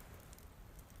nap.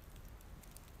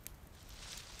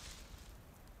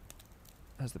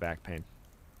 How's the back pain?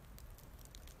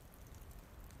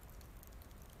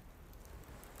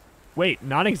 Wait,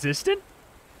 non-existent?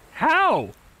 How?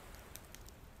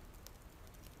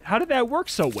 How did that work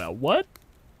so well? What?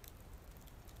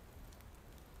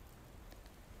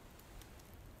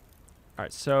 All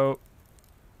right, so...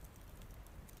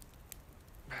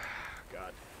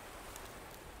 God.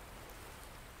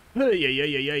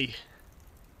 Ay.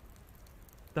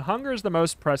 The hunger is the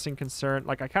most pressing concern.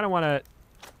 Like, I kind of want to...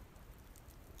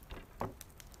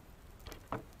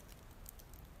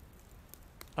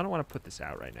 I don't want to put this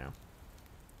out right now.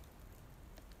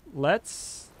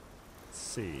 Let's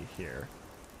see here.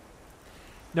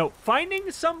 No,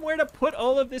 finding somewhere to put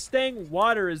all of this dang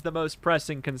water is the most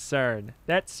pressing concern.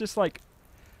 That's just like...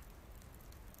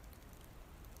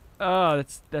 Oh,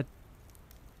 that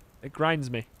grinds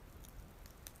me.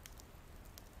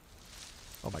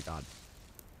 Oh my god.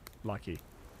 Lucky.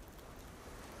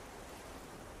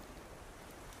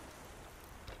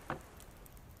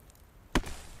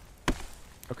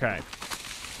 Okay.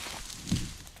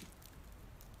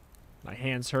 My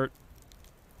hands hurt.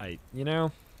 You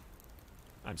know,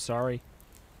 I'm sorry.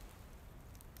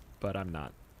 But I'm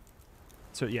not.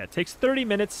 So yeah, it takes 30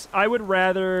 minutes. I would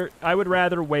rather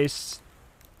waste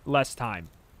less time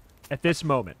at this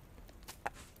moment.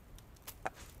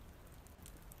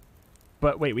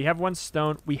 But wait, we have one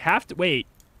stone. We have to wait.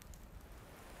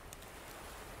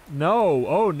 No.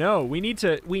 Oh no. We need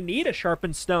a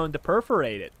sharpened stone to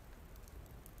perforate it.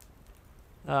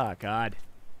 Oh god.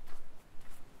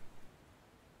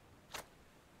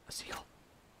 A seal.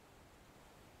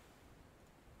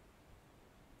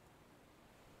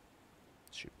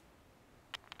 Shoot.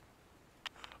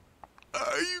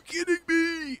 Are you kidding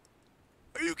me?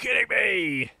 Are you kidding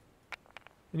me?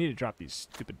 I need to drop these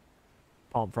stupid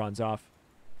palm fronds off.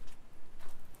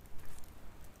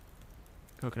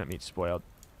 Coconut meat spoiled.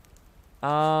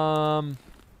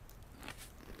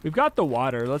 We've got the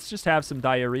water. Let's just have some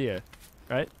diarrhea,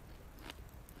 right?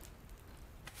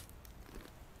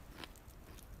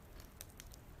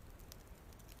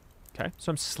 Okay,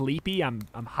 so I'm sleepy. I'm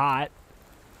hot,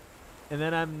 and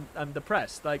then I'm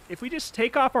depressed. Like, if we just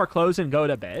take off our clothes and go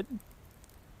to bed,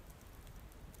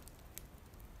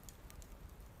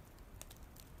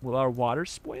 will our water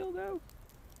spoil though?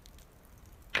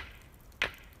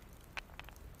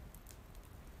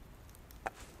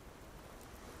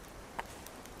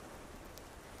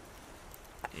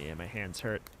 Yeah, my hands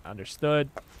hurt. Understood.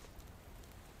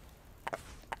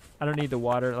 I don't need the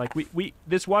water. Like,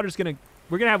 this water's gonna...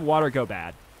 We're gonna have water go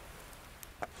bad.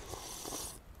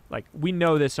 Like, we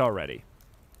know this already.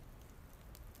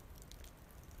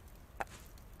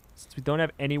 Since we don't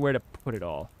have anywhere to put it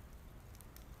all.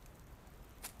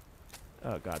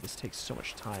 Oh, God, this takes so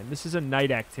much time. This is a night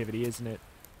activity, isn't it?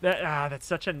 That's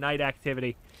such a night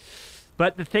activity.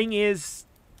 But the thing is,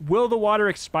 will the water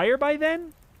expire by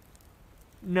then?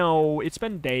 No, it's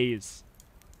been days.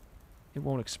 It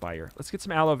won't expire. Let's get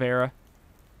some aloe vera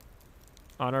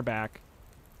on our back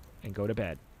and go to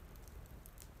bed.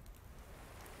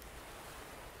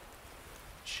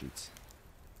 Shoot.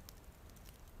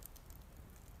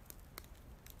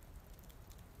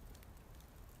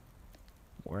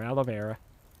 More aloe vera.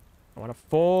 I want a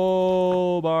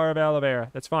full bar of aloe vera.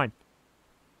 That's fine.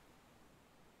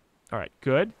 All right,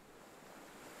 good.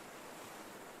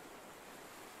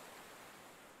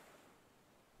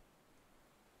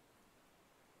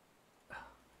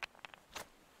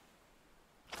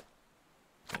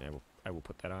 I will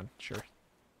put that on, sure.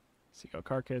 Seagull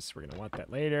carcass, we're going to want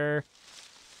that later.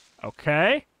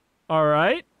 Okay. All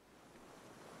right.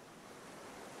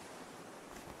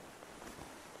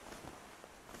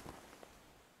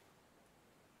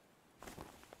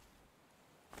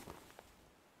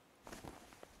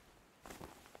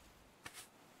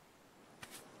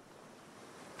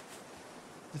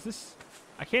 Is this...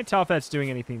 I can't tell if that's doing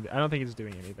anything. I don't think it's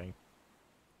doing anything.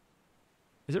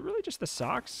 Is it really just the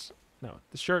socks? No,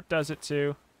 the shirt does it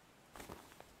too.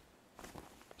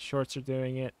 Shorts are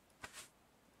doing it.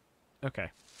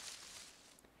 Okay.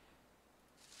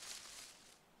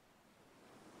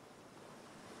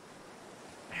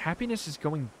 Happiness is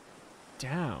going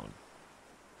down.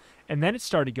 And then it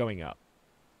started going up.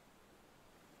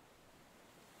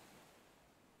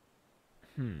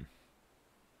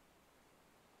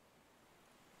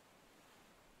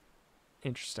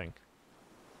 Interesting.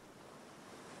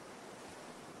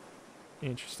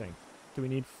 Interesting. Do we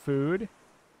need food?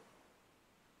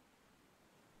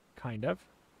 Kind of.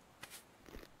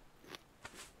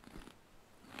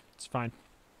 It's fine.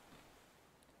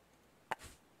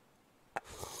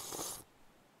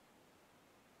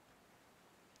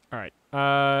 Alright.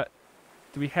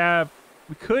 Do we have...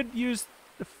 We could use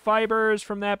the fibers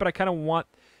from that, but I kind of want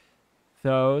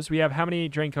those. We have how many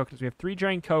drained coconuts? We have 3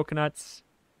 drained coconuts.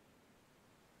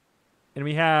 And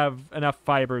we have enough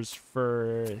fibers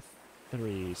for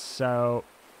 3. So...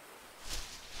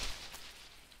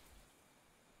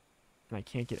 And I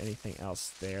can't get anything else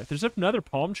there. There's another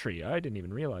palm tree. I didn't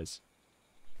even realize.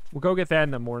 We'll go get that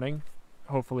in the morning.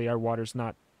 Hopefully our water's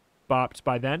not bopped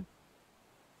by then.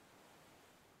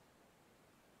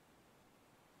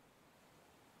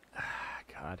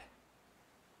 God.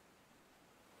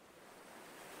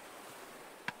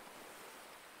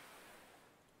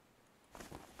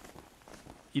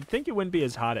 You'd think it wouldn't be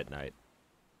as hot at night.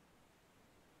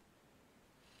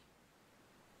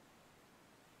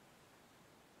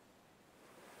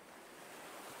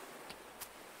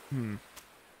 Yeah,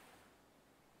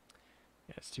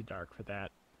 it's too dark for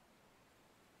that.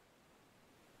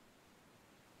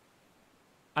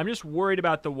 I'm just worried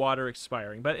about the water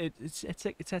expiring, but it's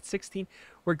at 16.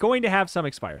 We're going to have some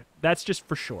expire. That's just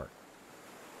for sure.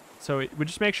 So we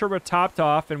just make sure we're topped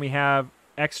off and we have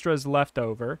extras left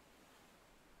over.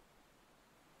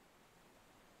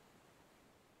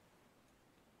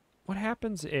 What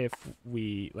happens if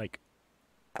we, like...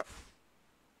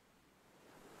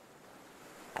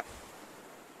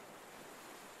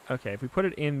 Okay, if we put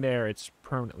it in there, it's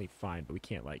permanently fine, but we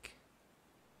can't, like...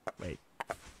 Wait.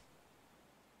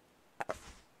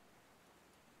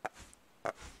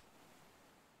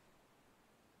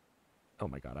 Oh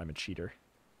my god, I'm a cheater.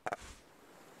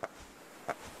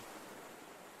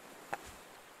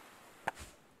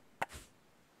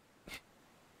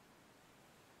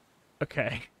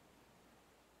 Okay.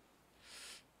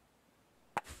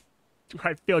 Do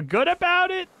I feel good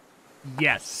about it?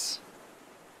 Yes.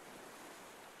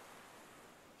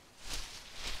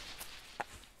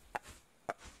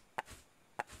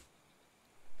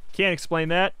 Can't explain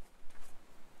that.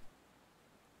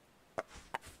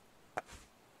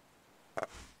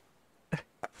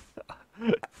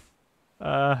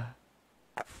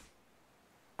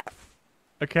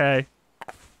 Okay.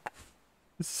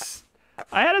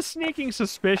 I had a sneaking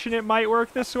suspicion it might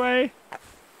work this way.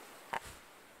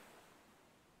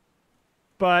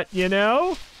 But, you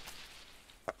know,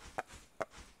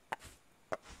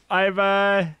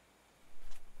 I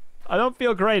don't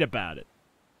feel great about it.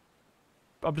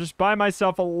 I'll just buy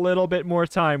myself a little bit more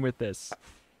time with this.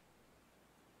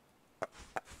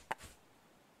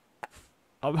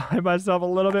 I'll buy myself a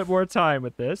little bit more time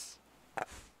with this.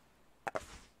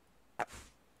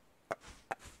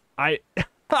 I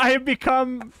have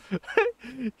become...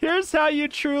 Here's how you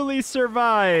truly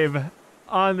survive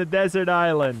on the desert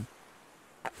island.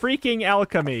 Freaking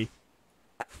alchemy.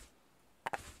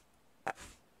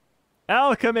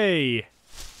 Alchemy!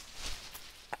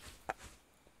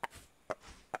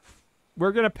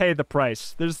 We're gonna pay the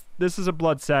price. This is a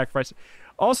blood sacrifice.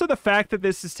 Also, the fact that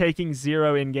this is taking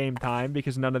 0 in-game time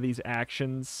because none of these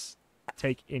actions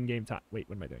take in-game time. Wait,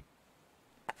 what am I doing?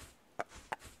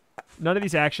 None of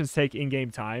these actions take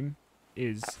in-game time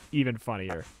is even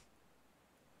funnier.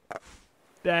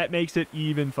 That makes it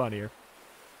even funnier.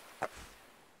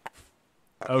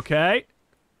 Okay.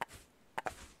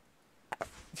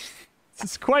 This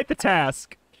is quite the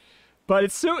task. But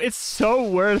it's so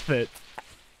worth it.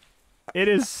 It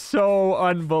is so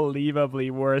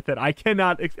unbelievably worth it. I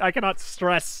cannot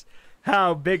stress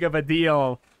how big of a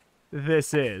deal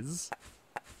this is.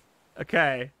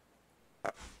 Okay.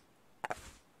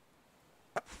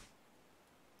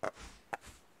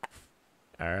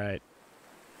 All right.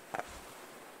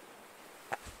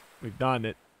 We've done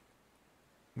it.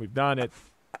 We've done it.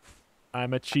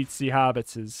 I'm a cheatsy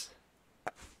hobbitses.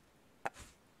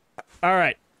 All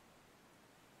right.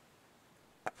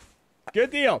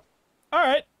 Good deal. All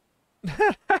right.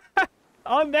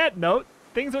 On that note,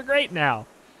 things are great now.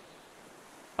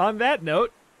 On that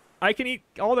note, I can eat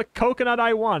all the coconut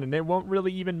I want, and it won't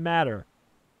really even matter.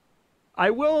 I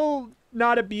will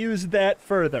not abuse that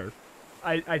further,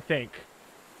 I think,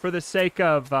 for the sake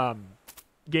of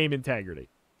game integrity.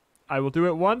 I will do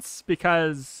it once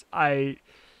because I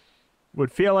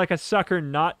would feel like a sucker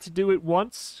not to do it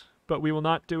once, but we will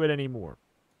not do it anymore.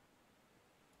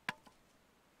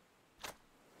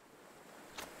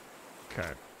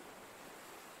 Okay.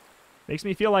 Makes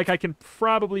me feel like I can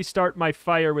probably start my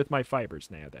fire with my fibers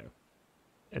now, though.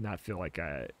 And not feel like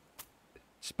I...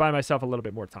 Just buy myself a little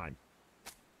bit more time.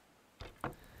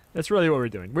 That's really what we're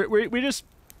doing. We're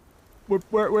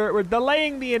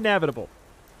delaying the inevitable.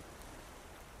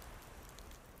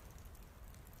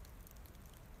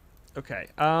 Okay,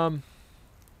 put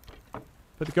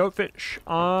the goatfish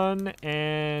on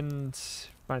and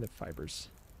find the fibers.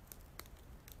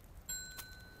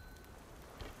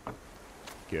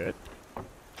 Good.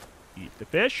 Eat the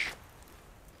fish.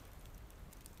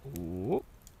 Ooh,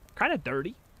 kind of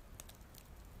dirty.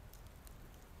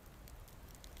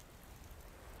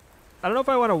 I don't know if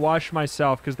I want to wash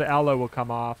myself because the aloe will come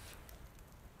off.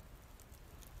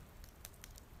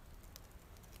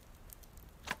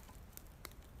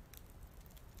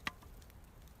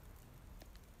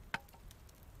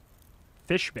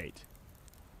 fish bait.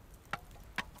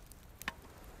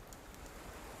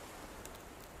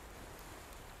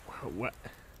 Whoa, what?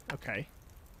 Okay.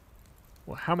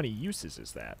 Well, how many uses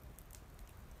is that?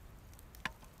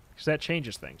 Because that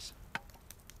changes things.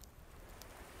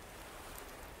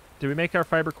 Did we make our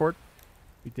fiber cord?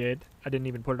 We did. I didn't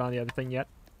even put it on the other thing yet.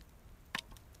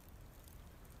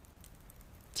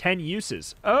 10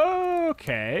 uses.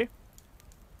 Okay.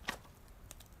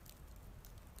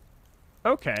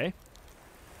 Okay.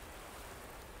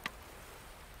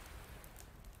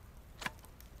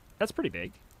 That's pretty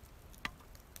big.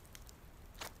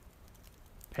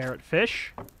 Parrotfish.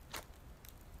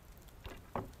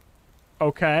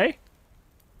 Okay.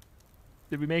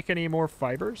 Did we make any more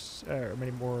fibers? Or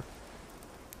many more?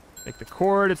 Make the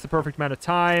cord. It's the perfect amount of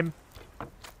time.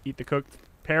 Eat the cooked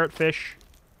parrotfish.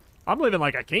 I'm living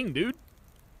like a king, dude.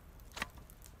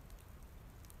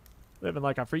 Living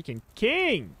like a freaking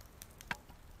king.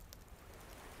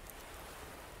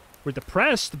 We're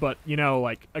depressed, but, you know,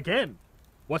 like, again,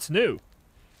 what's new?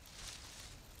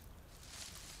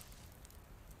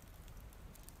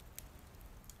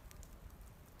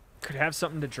 Could have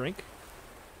something to drink.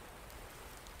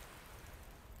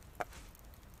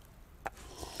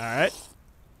 Alright.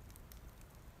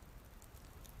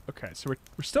 Okay, so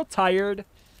we're still tired.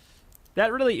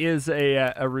 That really is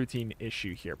a routine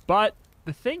issue here. But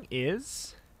the thing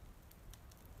is...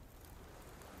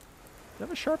 Do I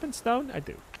have a sharpened stone? I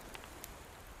do.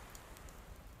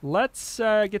 Let's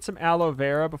get some aloe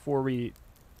vera before we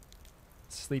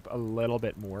sleep a little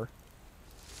bit more.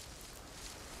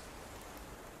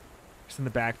 Because then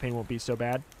the back pain won't be so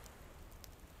bad.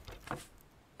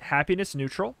 Happiness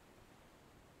neutral.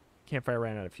 Campfire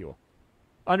ran out of fuel.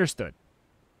 Understood.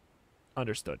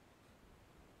 Understood.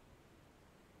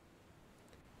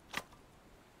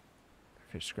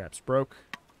 Fish scraps broke.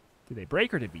 Did they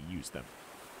break or did we use them?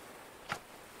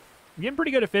 We're getting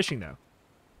pretty good at fishing, though.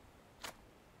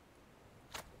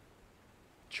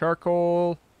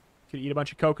 Charcoal. Could eat a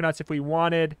bunch of coconuts if we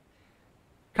wanted.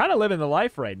 Kind of living the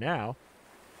life right now.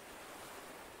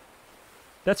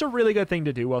 That's a really good thing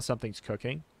to do while something's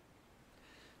cooking.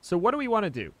 So what do we want to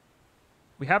do?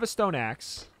 We have a stone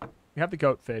axe. We have the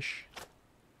goatfish.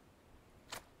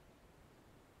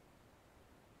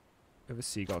 We have a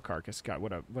seagull carcass. God,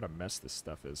 what a mess this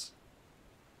stuff is.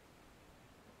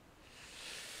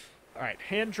 All right,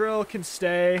 hand drill can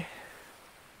stay.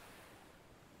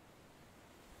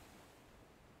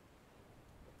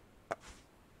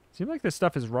 Seems like this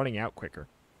stuff is running out quicker.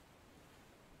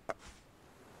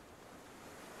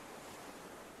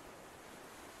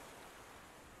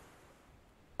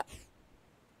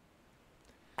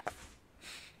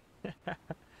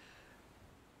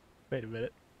 Wait a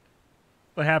minute.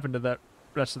 What happened to the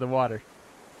rest of the water?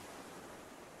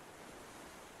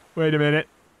 Wait a minute.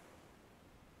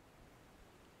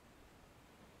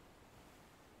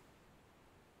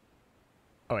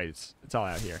 Oh wait, it's all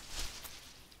out here.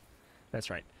 That's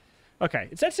right. Okay,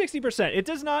 it's at 60%. It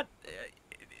does not.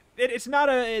 It's not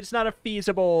a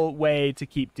feasible way to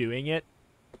keep doing it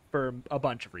for a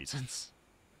bunch of reasons.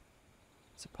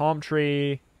 It's a palm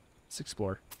tree. Let's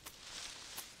explore.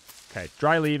 Okay,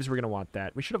 dry leaves. We're gonna want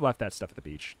that. We should have left that stuff at the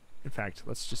beach. In fact,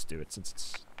 let's just do it since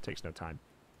it takes no time.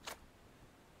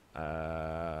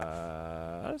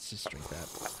 Let's just drink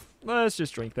that. Let's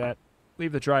just drink that.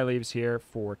 Leave the dry leaves here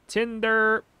for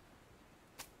tinder.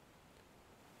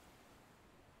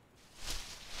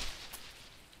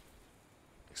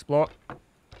 Explore.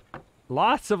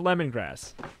 Lots of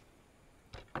lemongrass.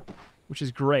 Which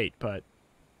is great, but...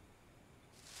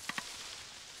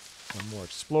 One more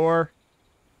explore.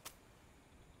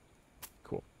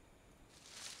 Cool.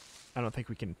 I don't think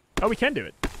we can... Oh, we can do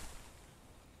it.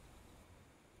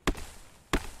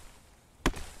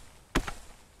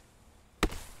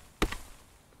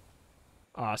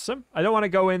 Awesome. I don't want to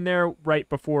go in there right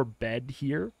before bed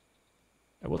here.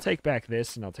 I will take back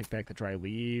this, and I'll take back the dry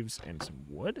leaves and some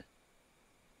wood.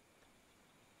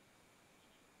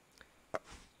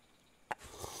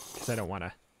 Because I don't want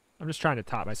to... I'm just trying to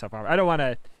top myself off. I don't want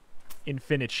to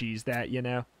infinities that, you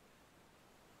know?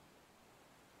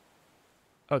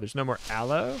 Oh, there's no more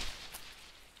aloe?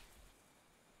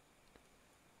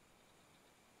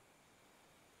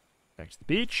 Back to the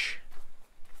beach.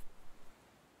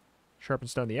 Sharpen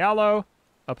stone the aloe.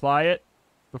 Apply it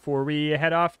before we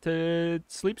head off to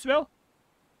Sleepsville.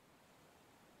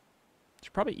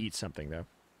 Should probably eat something, though.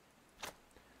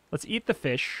 Let's eat the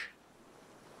fish.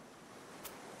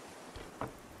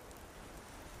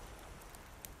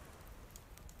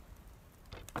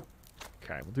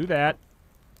 Okay, we'll do that.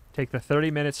 Take the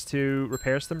 30 minutes to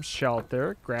repair some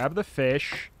shelter. Grab the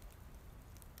fish.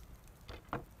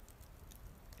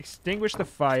 extinguish the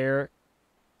fire,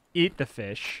 eat the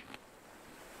fish,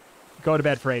 go to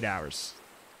bed for 8 hours.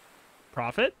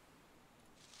 Profit?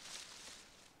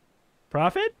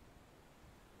 Profit?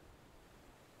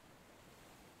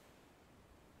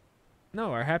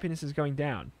 No, our happiness is going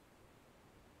down.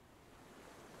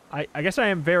 I guess I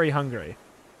am very hungry.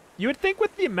 You would think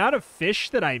with the amount of fish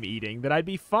that I'm eating that I'd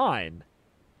be fine.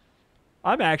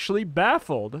 I'm actually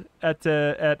baffled at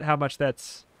how much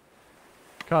that's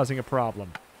causing a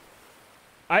problem.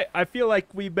 I feel like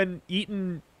we've been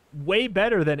eating way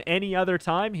better than any other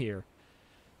time here.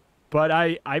 But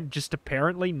I'm just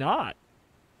apparently not.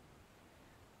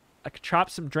 I could chop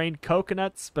some drained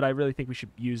coconuts, but I really think we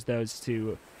should use those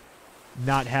to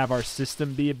not have our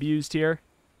system be abused here.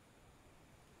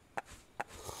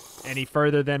 Any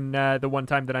further than the one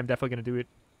time that I'm definitely going to do it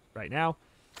right now.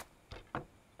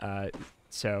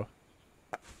 So.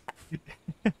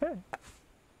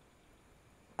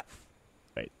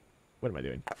 Wait, what am I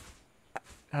doing?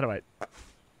 How do I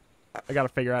got to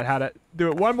figure out how to do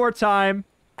it one more time,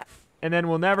 and then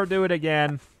we'll never do it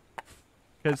again.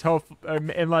 Because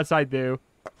unless I do.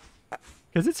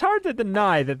 Because it's hard to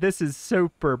deny that this is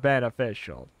super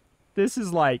beneficial. This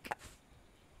is like...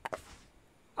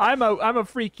 I'm a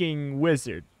freaking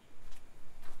wizard.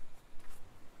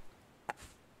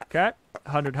 Okay.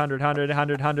 100, 100, 100,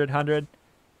 100, 100, 100.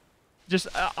 Just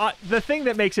the thing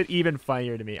that makes it even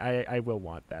funnier to me, I will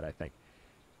want that, I think,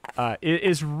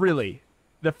 is really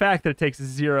the fact that it takes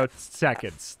 0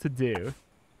 seconds to do.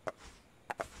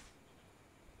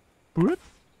 Boop,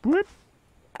 boop.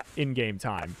 In-game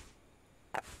time.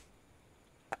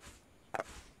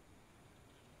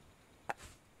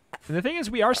 And the thing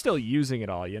is, we are still using it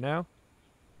all, you know?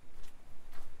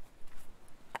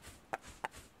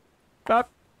 Bop.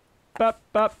 Bop,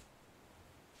 bop.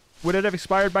 Would it have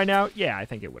expired by now? Yeah, I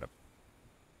think it would have.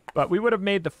 But we would have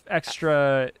made the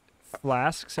extra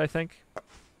flasks, I think.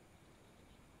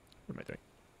 What am I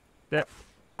doing?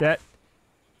 That.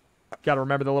 Gotta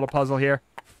remember the little puzzle here.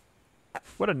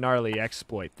 What a gnarly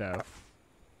exploit, though.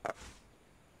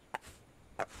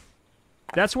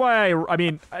 That's why I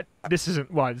mean, this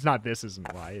isn't, well, it's not this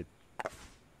isn't why.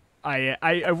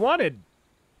 I wanted,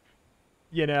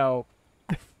 you know,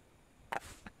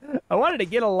 I wanted to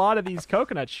get a lot of these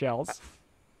coconut shells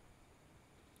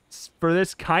for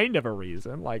this kind of a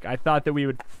reason. Like, I thought that we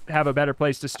would have a better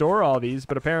place to store all these,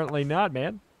 but apparently not,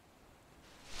 man.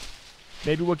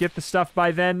 Maybe we'll get the stuff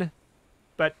by then,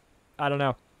 but I don't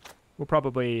know. We'll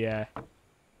probably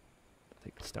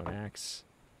take the stone axe.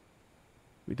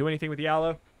 We do anything with the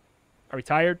aloe? Are we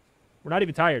tired? We're not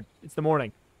even tired. It's the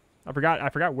morning. I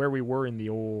forgot where we were in the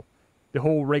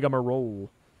whole rigmarole.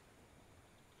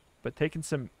 But taking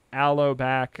some aloe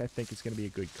back, I think is going to be a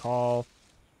good call.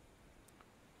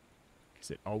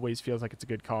 Because it always feels like it's a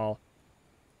good call.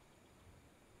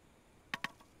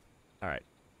 All right.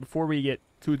 Before we get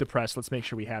too depressed, let's make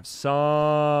sure we have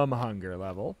some hunger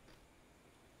level.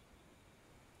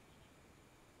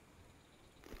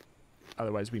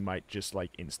 Otherwise, we might just,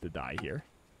 like, insta-die here.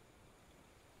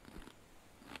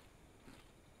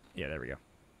 Yeah, there we go.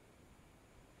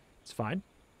 It's fine.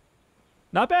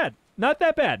 Not bad. Not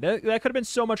that bad. That could have been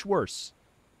so much worse.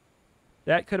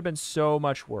 That could have been so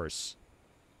much worse.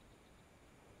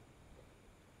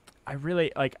 I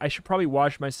really, like, I should probably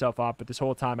wash myself off, but this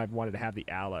whole time I've wanted to have the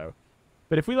aloe.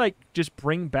 But if we, like, just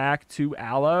bring back 2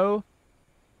 aloe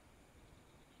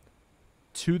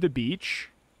to the beach...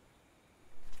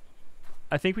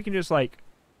 I think we can just, like,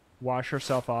 wash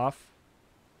ourselves off.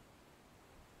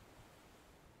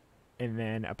 And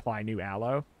then apply new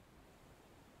aloe.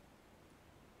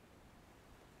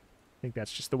 I think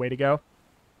that's just the way to go.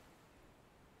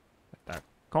 Like that.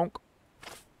 Conk.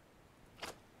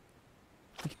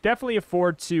 We can definitely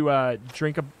afford to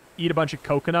eat a bunch of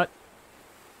coconut.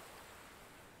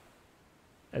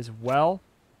 As well.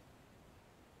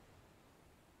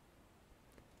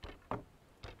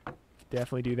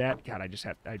 Definitely do that. God, I just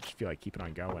feel like keeping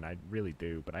on going. I really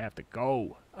do, but I have to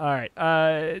go. All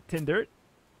right, tinder.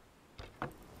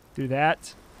 Do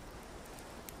that.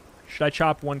 Should I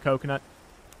chop 1 coconut?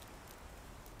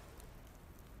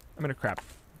 I'm gonna crack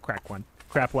one.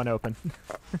 Crap one open.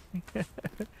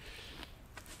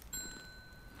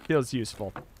 Feels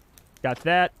useful. Got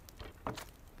that.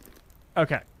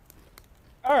 Okay.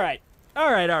 All right.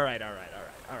 All right. All right. All right. All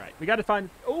right. All right. We got to find.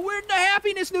 Oh, we're in the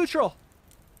happiness neutral.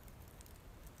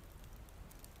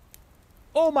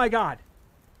 Oh my God.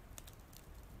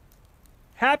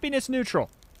 Happiness neutral.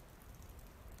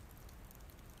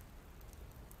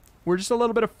 We're just a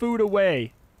little bit of food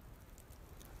away.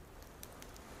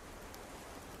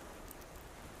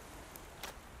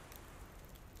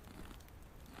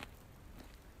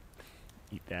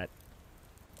 that.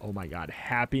 Oh my god.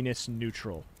 Happiness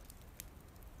neutral.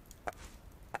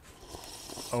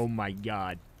 Oh my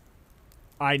god.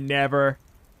 I never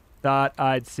thought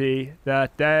I'd see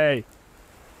that day.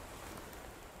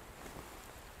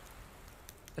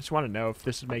 I just want to know if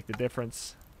this would make the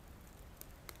difference.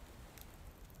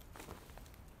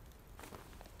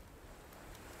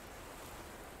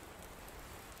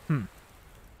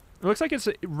 It looks like it's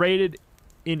rated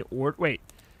in order. Wait.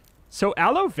 So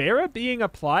aloe vera being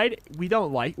applied, we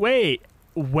don't like. Wait.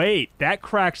 That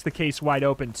cracks the case wide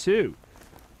open too.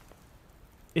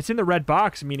 It's in the red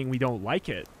box, meaning we don't like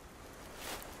it.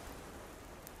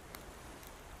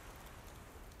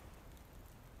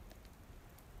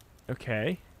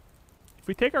 Okay. If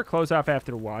we take our clothes off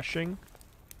after washing,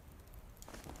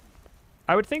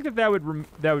 I would think that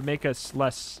would make us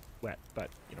less wet,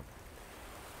 but you know.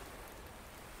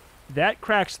 That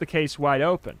cracks the case wide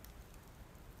open.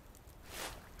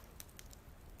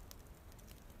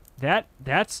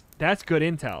 That's good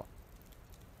intel.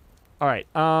 All right.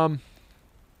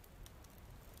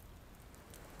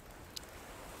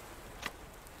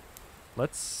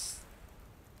 Let's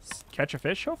catch a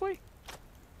fish, hopefully.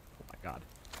 Oh my god.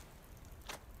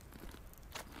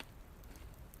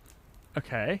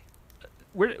 Okay.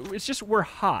 We're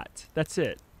hot. That's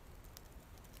it.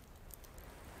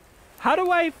 How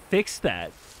do I fix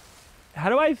that?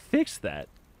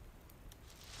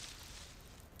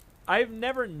 I've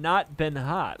never not been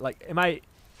hot. Like, am I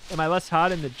less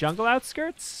hot in the jungle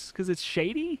outskirts because it's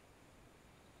shady?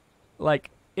 Like,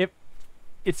 if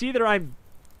it's either I'm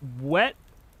wet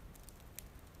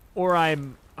or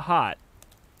I'm hot.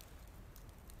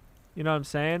 You know what I'm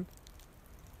saying?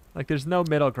 Like, there's no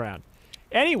middle ground.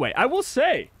 Anyway, I will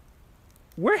say,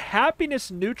 we're happiness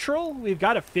neutral. We've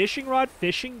got a fishing rod,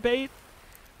 fishing bait.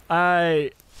 I'm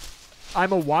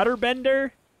a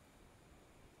waterbender.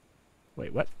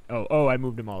 Wait, what? Oh, I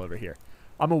moved them all over here.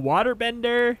 I'm a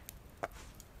waterbender.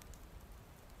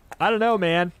 I don't know,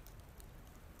 man.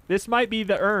 This might be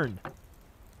the urn.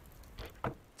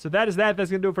 So that is that.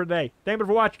 That's going to do it for today. Thank you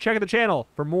for watching. Check out the channel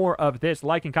for more of this.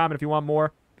 Like and comment if you want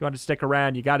more. If you want to stick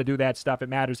around, you got to do that stuff. It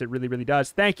matters. It really, really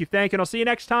does. Thank you. And I'll see you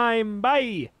next time.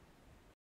 Bye.